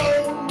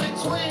 stone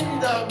between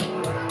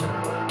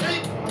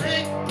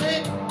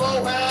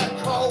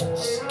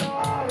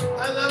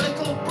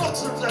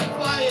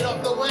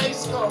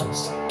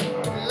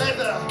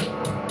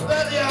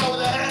girl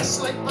with her hair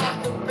slicked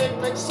back and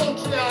big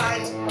sultry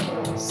eyes,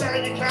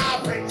 selling your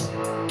carpet,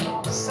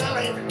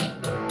 selling.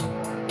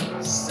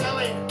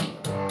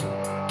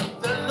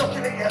 They're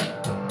looking at you.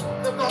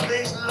 They've got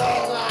these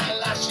long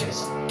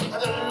eyelashes,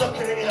 and they're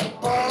looking at you.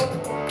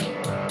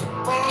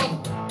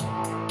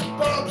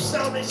 Bob,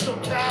 sell me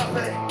some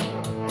carpet.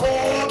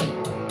 Bob,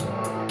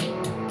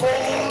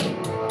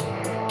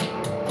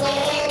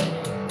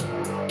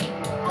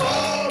 I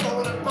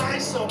want to buy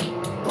some.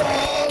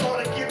 Bob, I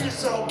want to give you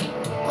some.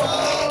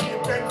 Bob, you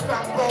big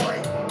fat boy.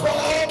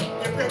 Bob,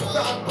 you big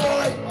fat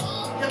boy.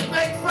 You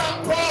big fat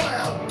boy.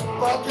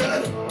 Bob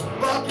Dylan.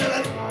 Bob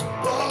Dylan.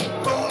 Bob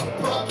Dylan.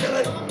 Bob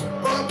Dylan.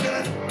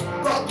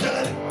 Bob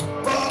Dylan.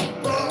 Bob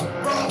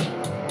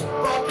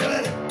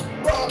Dylan.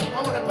 Bob, I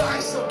want to buy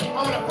some. I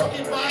want to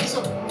fucking buy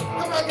some.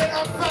 Come on, get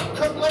that fat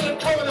cunt Leonard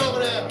Cohen over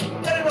there.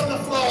 Get him on the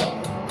floor.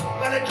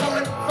 Leonard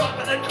Cohen, fat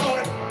Leonard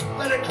Cohen.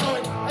 Leonard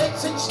Cohen,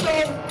 18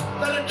 stone.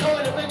 Leonard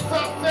Cohen, a big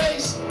fat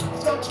face.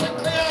 He's got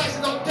twinkly eyes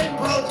and got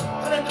dimples.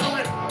 Leonard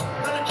Cohen,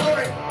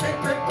 big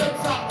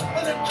fat.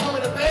 Leonard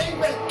Cohen, a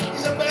baby.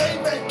 He's a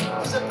baby.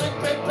 He's a big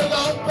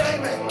old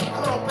baby.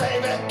 Come on,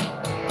 baby.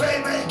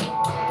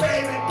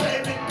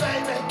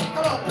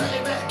 Come on,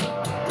 baby.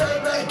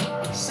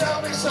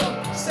 Sell me some.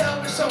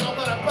 I'm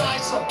gonna buy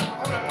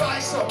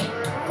some.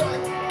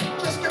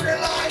 Just give me a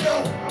Lido.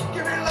 On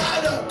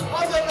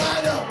the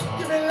Lido.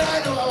 Give me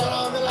Lido.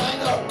 On the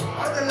Lido.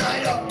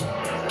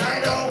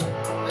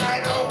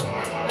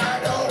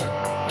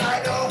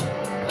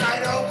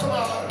 Come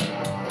on.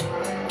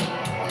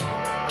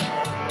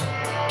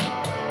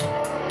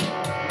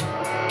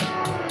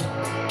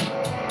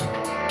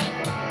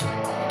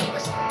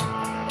 Listen.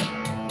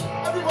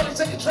 Everybody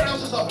take your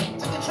trousers off.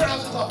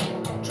 Trousers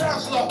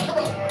off. Come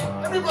on.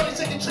 Everybody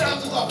take your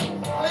trousers off.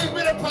 Leave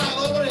me the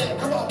pile over here.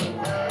 Come on.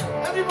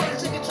 Everybody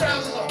take your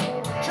trousers off.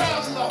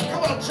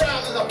 Come on,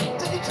 trousers off.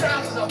 Take your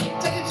trousers off. Come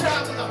on, get your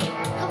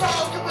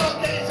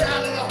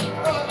trousers off.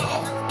 Come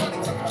on, everybody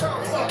take your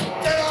trousers off.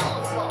 Get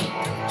off.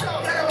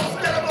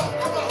 Get them off.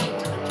 Come on.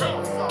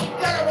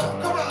 Get them off.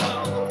 Come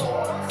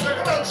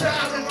on,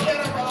 trousers, get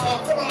them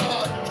off. Come on,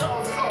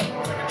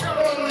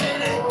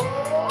 lady.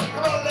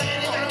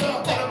 Get them off.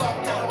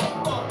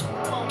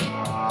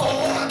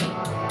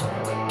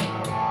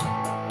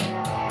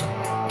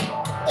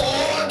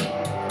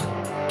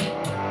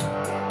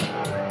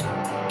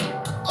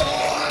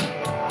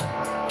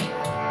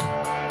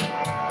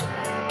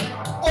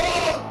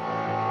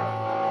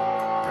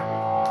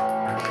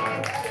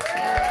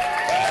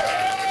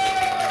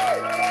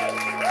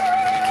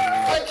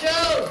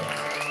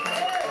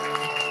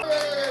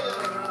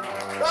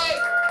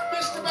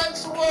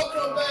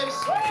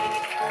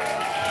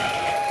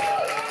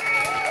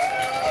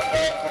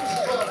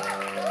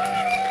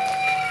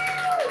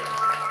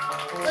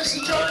 This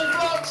is Johnny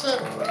Bronson.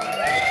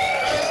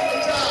 There's the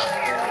guitar.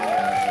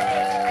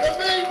 The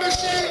Mean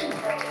Machine.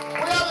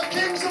 We are the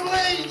Kings of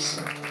Leeds.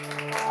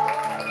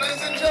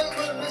 Ladies and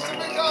gentlemen, Mr.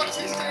 Mik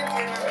Artistik.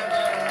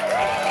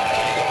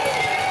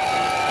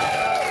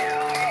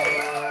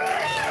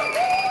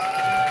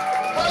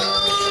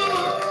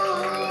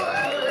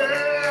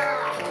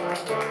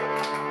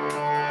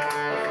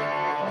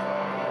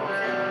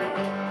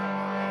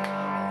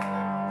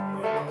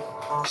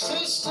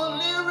 Sister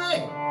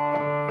Leary,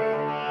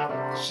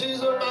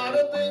 she's a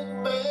mighty big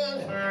man.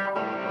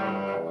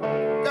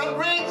 Got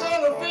rings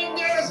on her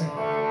fingers,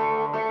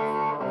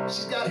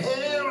 she's got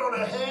hair on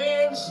her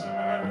hands.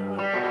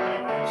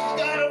 She's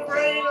got a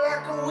brain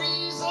like a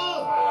weasel.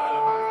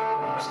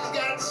 She's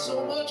got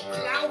so much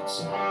clout.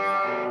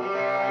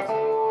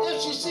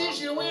 If she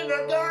sees you in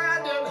her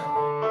garden,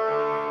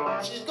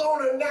 she's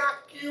gonna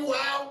knock you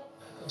out.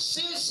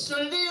 Sister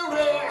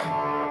Leary.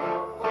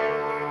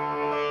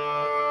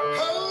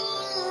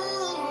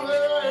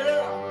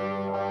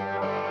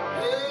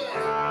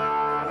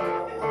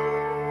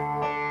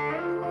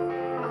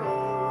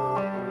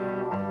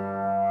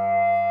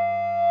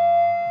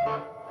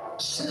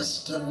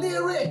 Sister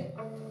Leary,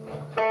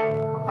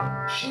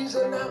 she's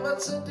an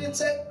amateur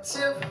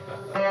detective.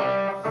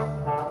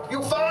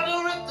 You'll find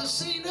her at the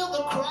scene of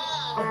the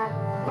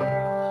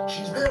crime.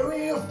 She's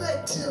very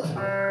effective.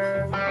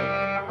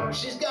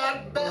 She's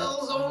got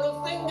bells on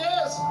her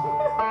fingers.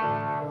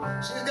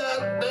 She's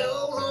got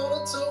bells on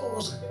her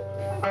toes.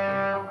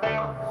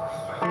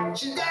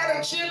 She's got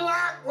a chin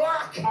like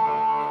rock.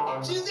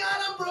 She's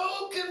got a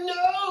broken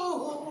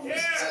nose.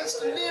 Yeah.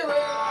 Sister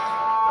Leary.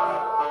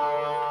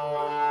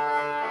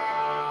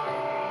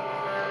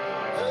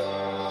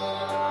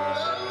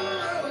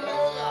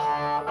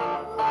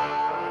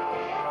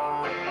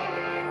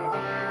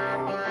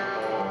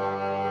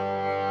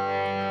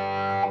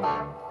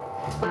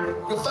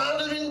 You'll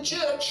find her in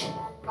church.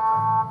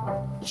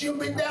 She'll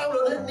be down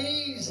on her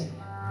knees.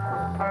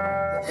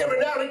 Every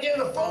now and again,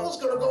 the phone's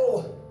gonna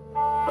go.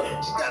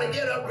 She's gotta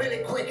get up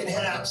really quick and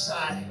head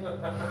outside. The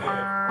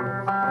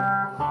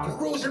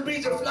rosary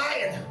beads are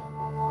flying.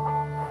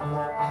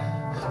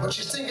 But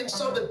she's thinking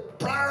something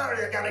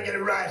priority, I gotta get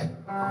it right.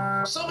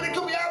 Somebody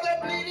could be out there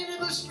bleeding in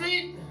the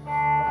street.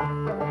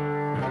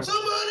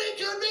 Somebody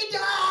could be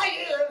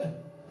dying.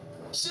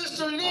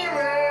 Sister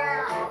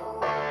Leary.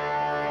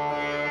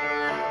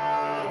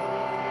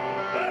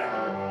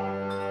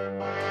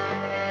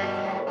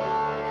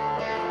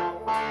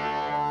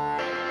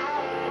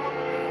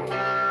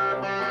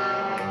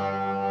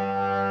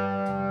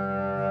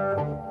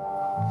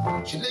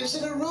 She lives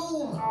in a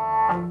room.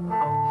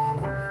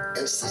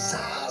 It's the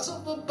size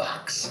of a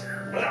box.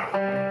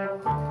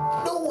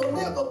 No one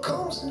ever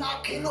comes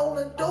knocking on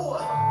the door.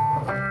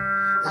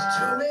 There's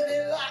too many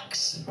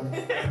locks.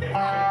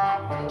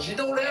 She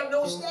don't have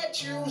no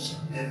statues.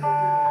 No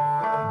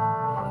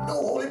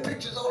holy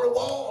pictures on the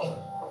wall.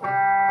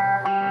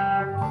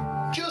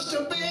 Just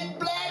a big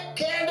black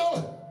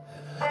candle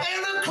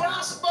and a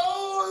crossbow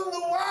on the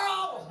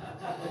wall.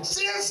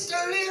 Sister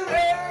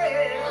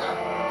Leary.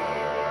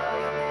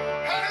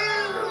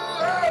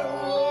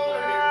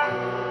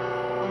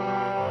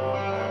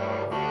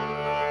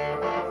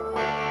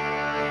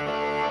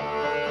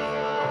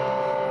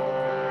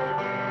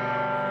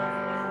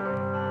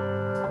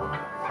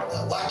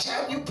 Watch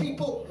out, you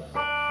people.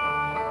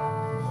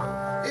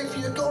 If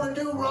you're gonna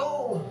do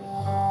wrong,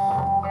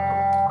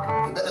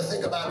 you better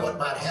think about what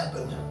might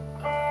happen. You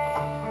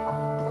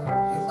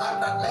might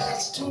not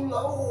last too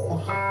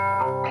long.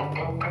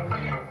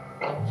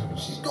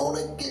 She's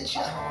gonna get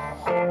you.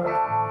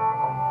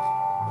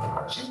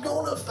 She's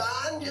gonna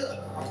find you.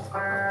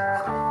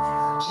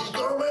 She's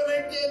gonna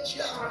really get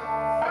you.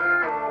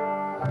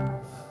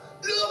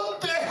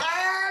 Look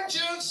behind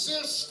you,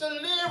 Sister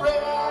Leary.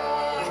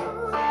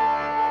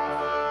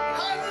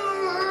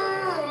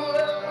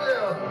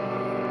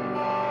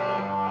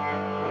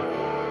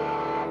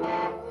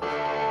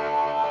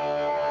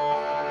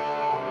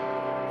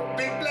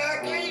 Big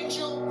black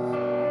angel,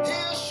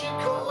 here she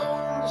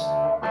comes.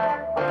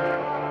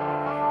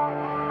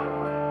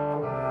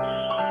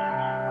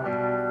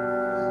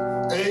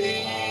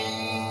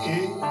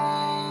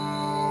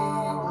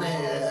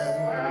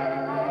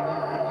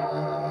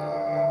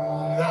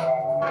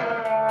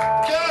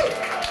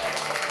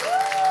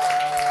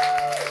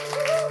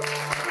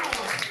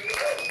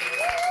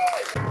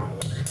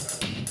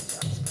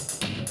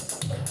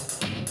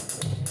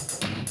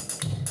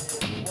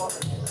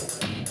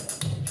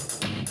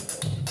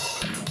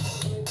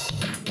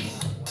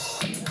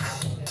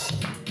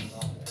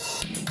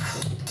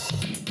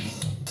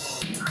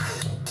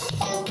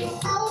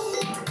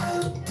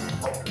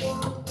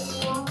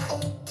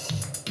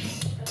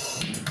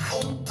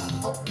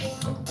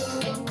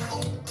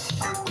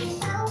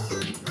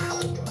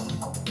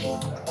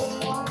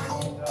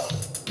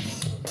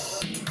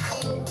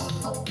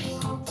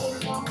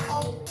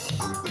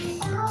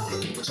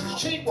 It's a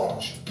cheap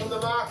watch from the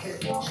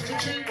market. It's just a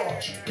cheap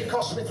watch. It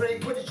cost me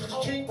 £3. It's just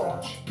a cheap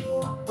watch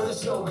with a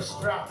silver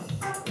strap.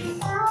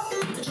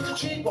 It's just a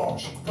cheap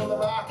watch from the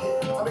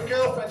market. And my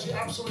girlfriend, she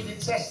absolutely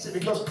detests it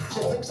because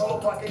she thinks I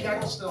look like a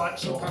gangster, like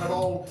some kind of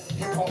old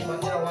hip-hop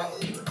man, you know, like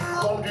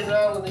wandering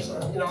around and this,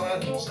 you know,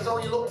 and she says, oh,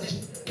 you look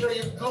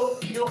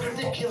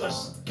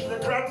ridiculous. And a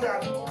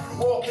granddad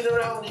walking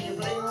around and you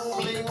bling,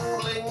 bling,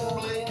 bling, bling,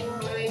 bling,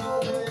 bling,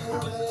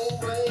 bling,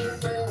 bling,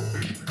 bling.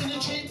 In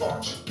your cheap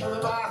watch from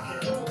the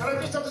market. And I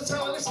just have to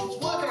tell her, listen, it's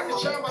working like a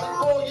charm in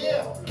 4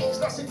 years. It's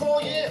lasted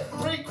 4 years.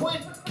 £3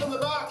 from the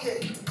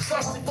market. It's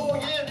lasted 4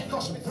 years and it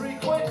cost me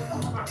 £3.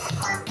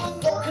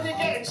 What can you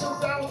get in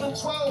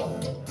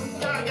 2012? You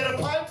can't get a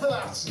pipe for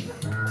that.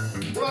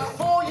 For like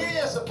 4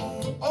 years of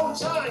on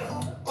time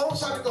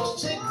it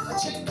goes tick,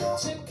 tick,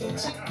 tick, tick, tick,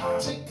 tick,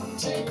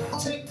 tick,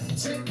 tick,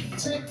 tick,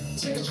 tick.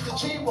 It's just a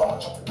cheap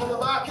watch from the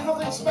market,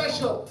 nothing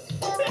special.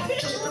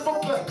 Just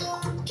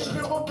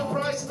above the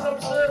price of an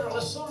Observer on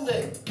a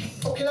Sunday.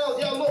 Fucking hell,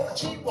 yeah, look, a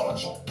cheap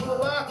watch from the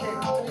market,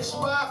 and it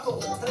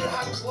sparkles, and it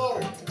hangs low.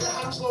 It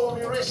hangs low on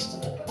my wrist,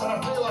 and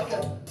I feel like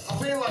a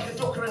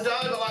ducker and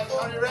diver like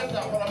Harry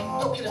Redknapp, but I'm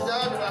ducking and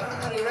diving like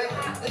Harry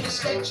Redknapp. In the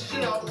sketches, you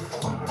know,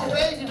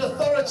 invading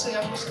authority.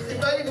 I'm just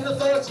invading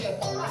authority.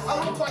 I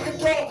look like a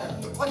dog,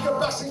 like a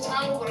basset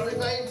hound, but I'm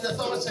invading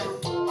authority.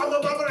 I'm a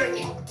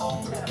maverick.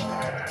 Oh,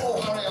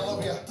 Harry, I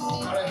love you.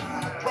 Harry.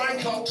 Brian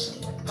Cox.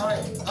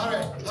 Harry.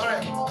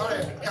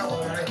 Come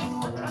on, Harry.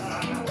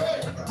 Hey.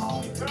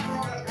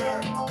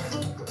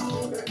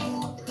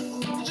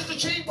 It's just a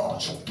cheap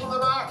watch from the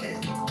market.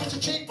 Just a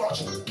cheap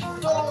watch. You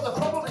don't know what the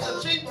problem is. A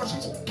cheap watch.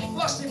 It's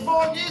lasting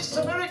 4 years. It's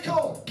a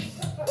miracle.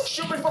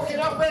 Should be fucking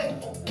happy.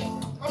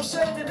 I'm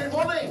saving me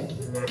money.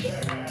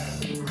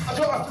 I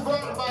don't have to go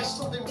out and buy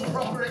something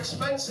proper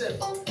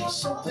expensive,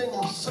 something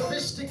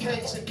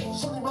sophisticated,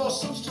 something more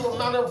suits to a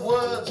man of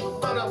words, a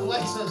man of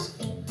letters.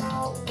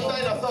 But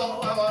then I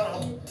thought, well, I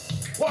don't know.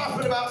 What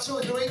happened about 2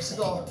 or 3 weeks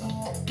ago? I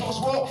was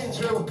walking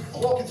through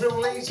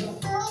Leeds and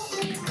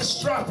the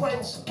strap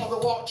went on the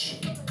watch.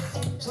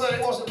 So then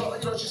it wasn't, you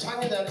know, it's just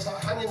hanging there, it's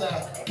like hanging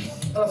there.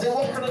 And I think,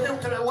 what can I do?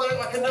 Can I wear it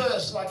like a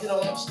nurse, like, you know,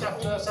 like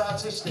staff nurse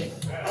artistic?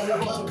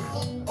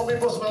 On my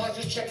bosom, I like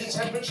just check your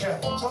temperature.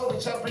 Told me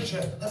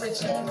temperature. Let me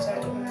check your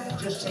temperature.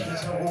 Just check your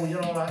temperature. Oh,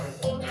 you're all right.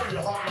 You're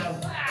a hot man.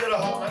 You're a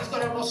hot man. He's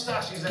got a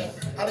moustache, is it?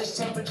 And his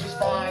temperature's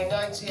fine,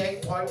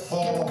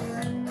 98.4.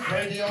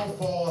 Radio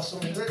 4,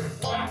 something.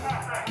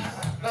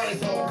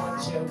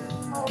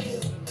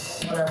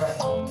 94.2. Whatever.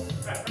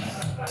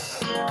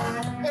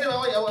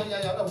 Anyway,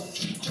 yeah, no,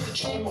 just a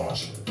cheap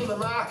watch from the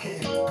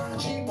market. A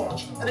cheap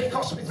watch. And it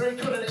cost me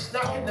 £3 and it's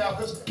knackered now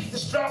because the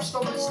strap's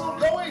stopped, but it's still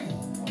going.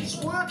 It's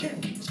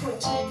working. It's going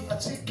tick, a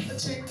tick, a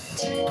tick,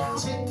 tick,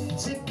 tick,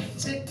 tick,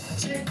 tick,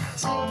 tick,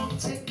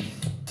 tick.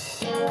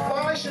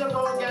 Why should I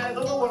go and get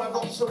another one? I've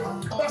got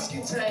some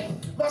masking tape.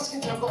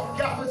 Masking tape, I've got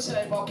gaffer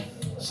tape. I'll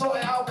sort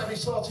it out, maybe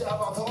sort it out.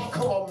 But I thought, oh,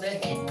 come on,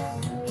 Mick.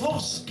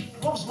 Love's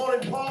more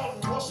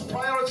important. What's the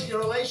priority of your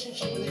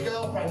relationship with your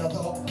girlfriend? I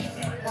thought,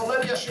 well,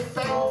 maybe I should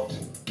bend.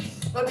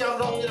 Maybe I'm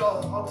not, you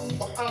know,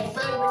 I'll bend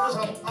because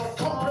I'll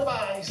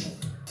compromise.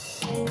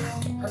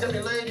 I'll get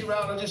my lady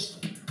round and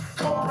just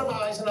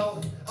compromise, and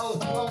I'll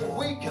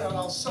weaken and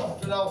I'll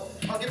soften and I'll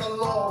give a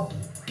love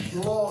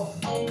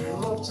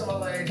to my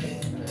lady.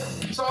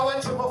 So I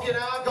went to fucking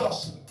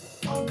Argos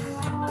and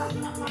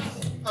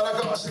I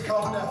got a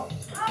seconda.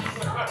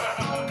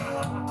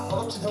 I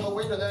looked into the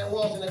window, there it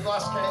was in a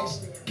glass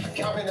case, a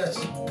cabinet,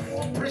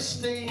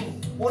 pristine,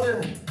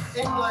 wooden,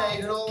 inlaid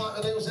and all that,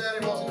 and it was there,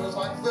 it was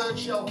like third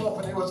shelf up,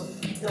 and it was,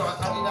 you know,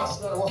 Adidas,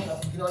 no, it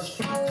wasn't, you know,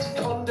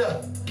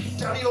 seconda,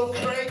 Daniel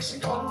Craig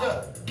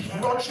seconda,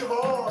 Roger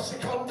Moore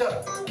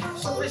seconda,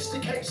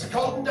 Sophisticated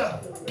seconda,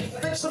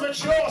 Victor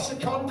Mature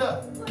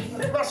seconda,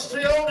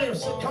 Mastrioni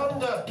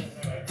seconda,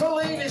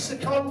 Fellini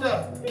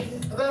seconda,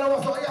 and then I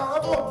thought, yeah, I'll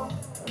have one.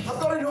 I've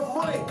got enough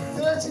money.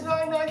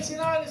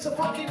 $39.99. It's a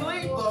fucking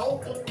leap, though.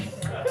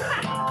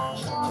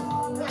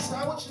 That's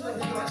how much is it?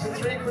 That's a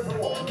 £3 for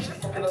watch. It's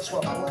fucking that's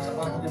what I want to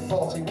buy fucking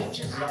 40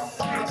 watches. It's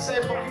the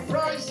same fucking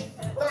price.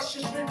 That's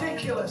just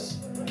ridiculous.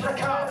 I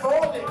can't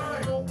afford it.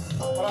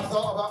 But I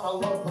thought about my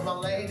love for my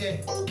lady.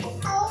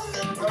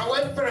 And I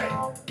went for it.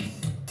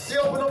 They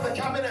opened up the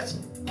cabinet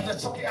and they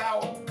took it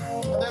out.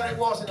 And there it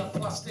was in a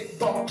plastic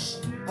box.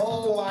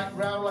 All like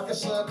round like a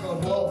circle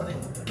of love, and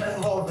it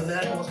meant love, and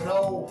there it was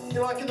no. You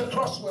know, like in the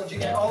crosswords you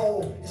get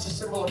O, it's a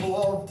symbol of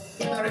love.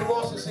 And there it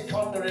was, a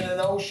seconda in an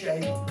O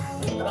shape.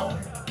 And I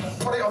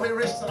put it on my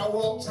wrist and I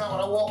walked out,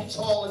 and I walked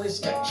tall in my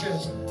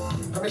Skechers.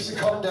 And my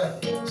seconda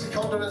and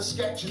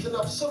Skechers, and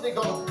I've suddenly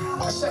got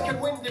a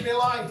second wind in my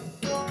life.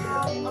 And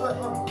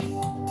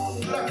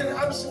I can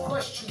answer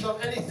questions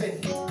on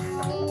anything.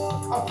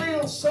 I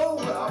feel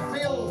sober, I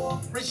feel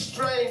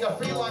restrained, I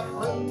feel like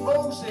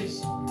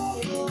Moses.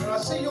 And I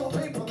see young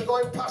people, they're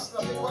going past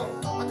and I think, well,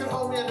 I can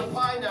hold me end of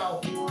pie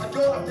now. I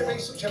don't have to be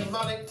such a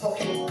manic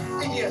fucking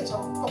idiot.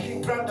 I'm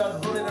fucking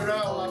grandad running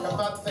around like a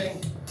mad thing,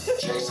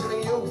 chasing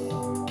the youth.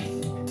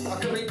 I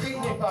can be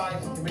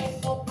dignified, you mean?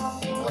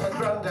 I'm a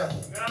grandad.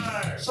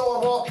 So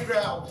I'm walking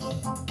around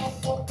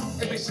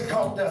in my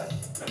seconda,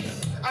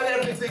 and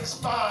everything's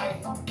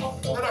fine.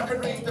 And I can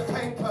read the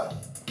paper,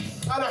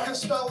 and I can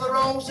smell the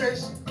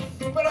roses.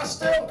 But I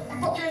still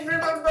fucking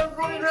remember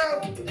running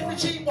around in my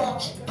cheap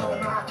watch.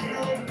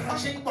 A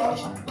cheap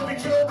watch. Let me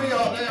drill me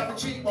on there, my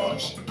cheap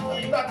watch.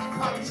 Baggy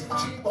pants, my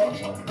cheap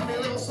watch. And my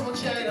little summer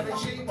chain, and my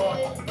cheap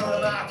watch. On the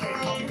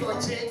market, going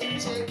tick, tick,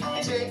 tick,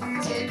 tick, tick,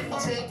 tick,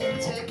 tick,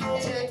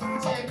 tick, tick.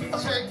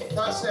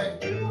 That's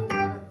it.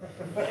 Can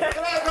I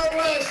God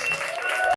bless?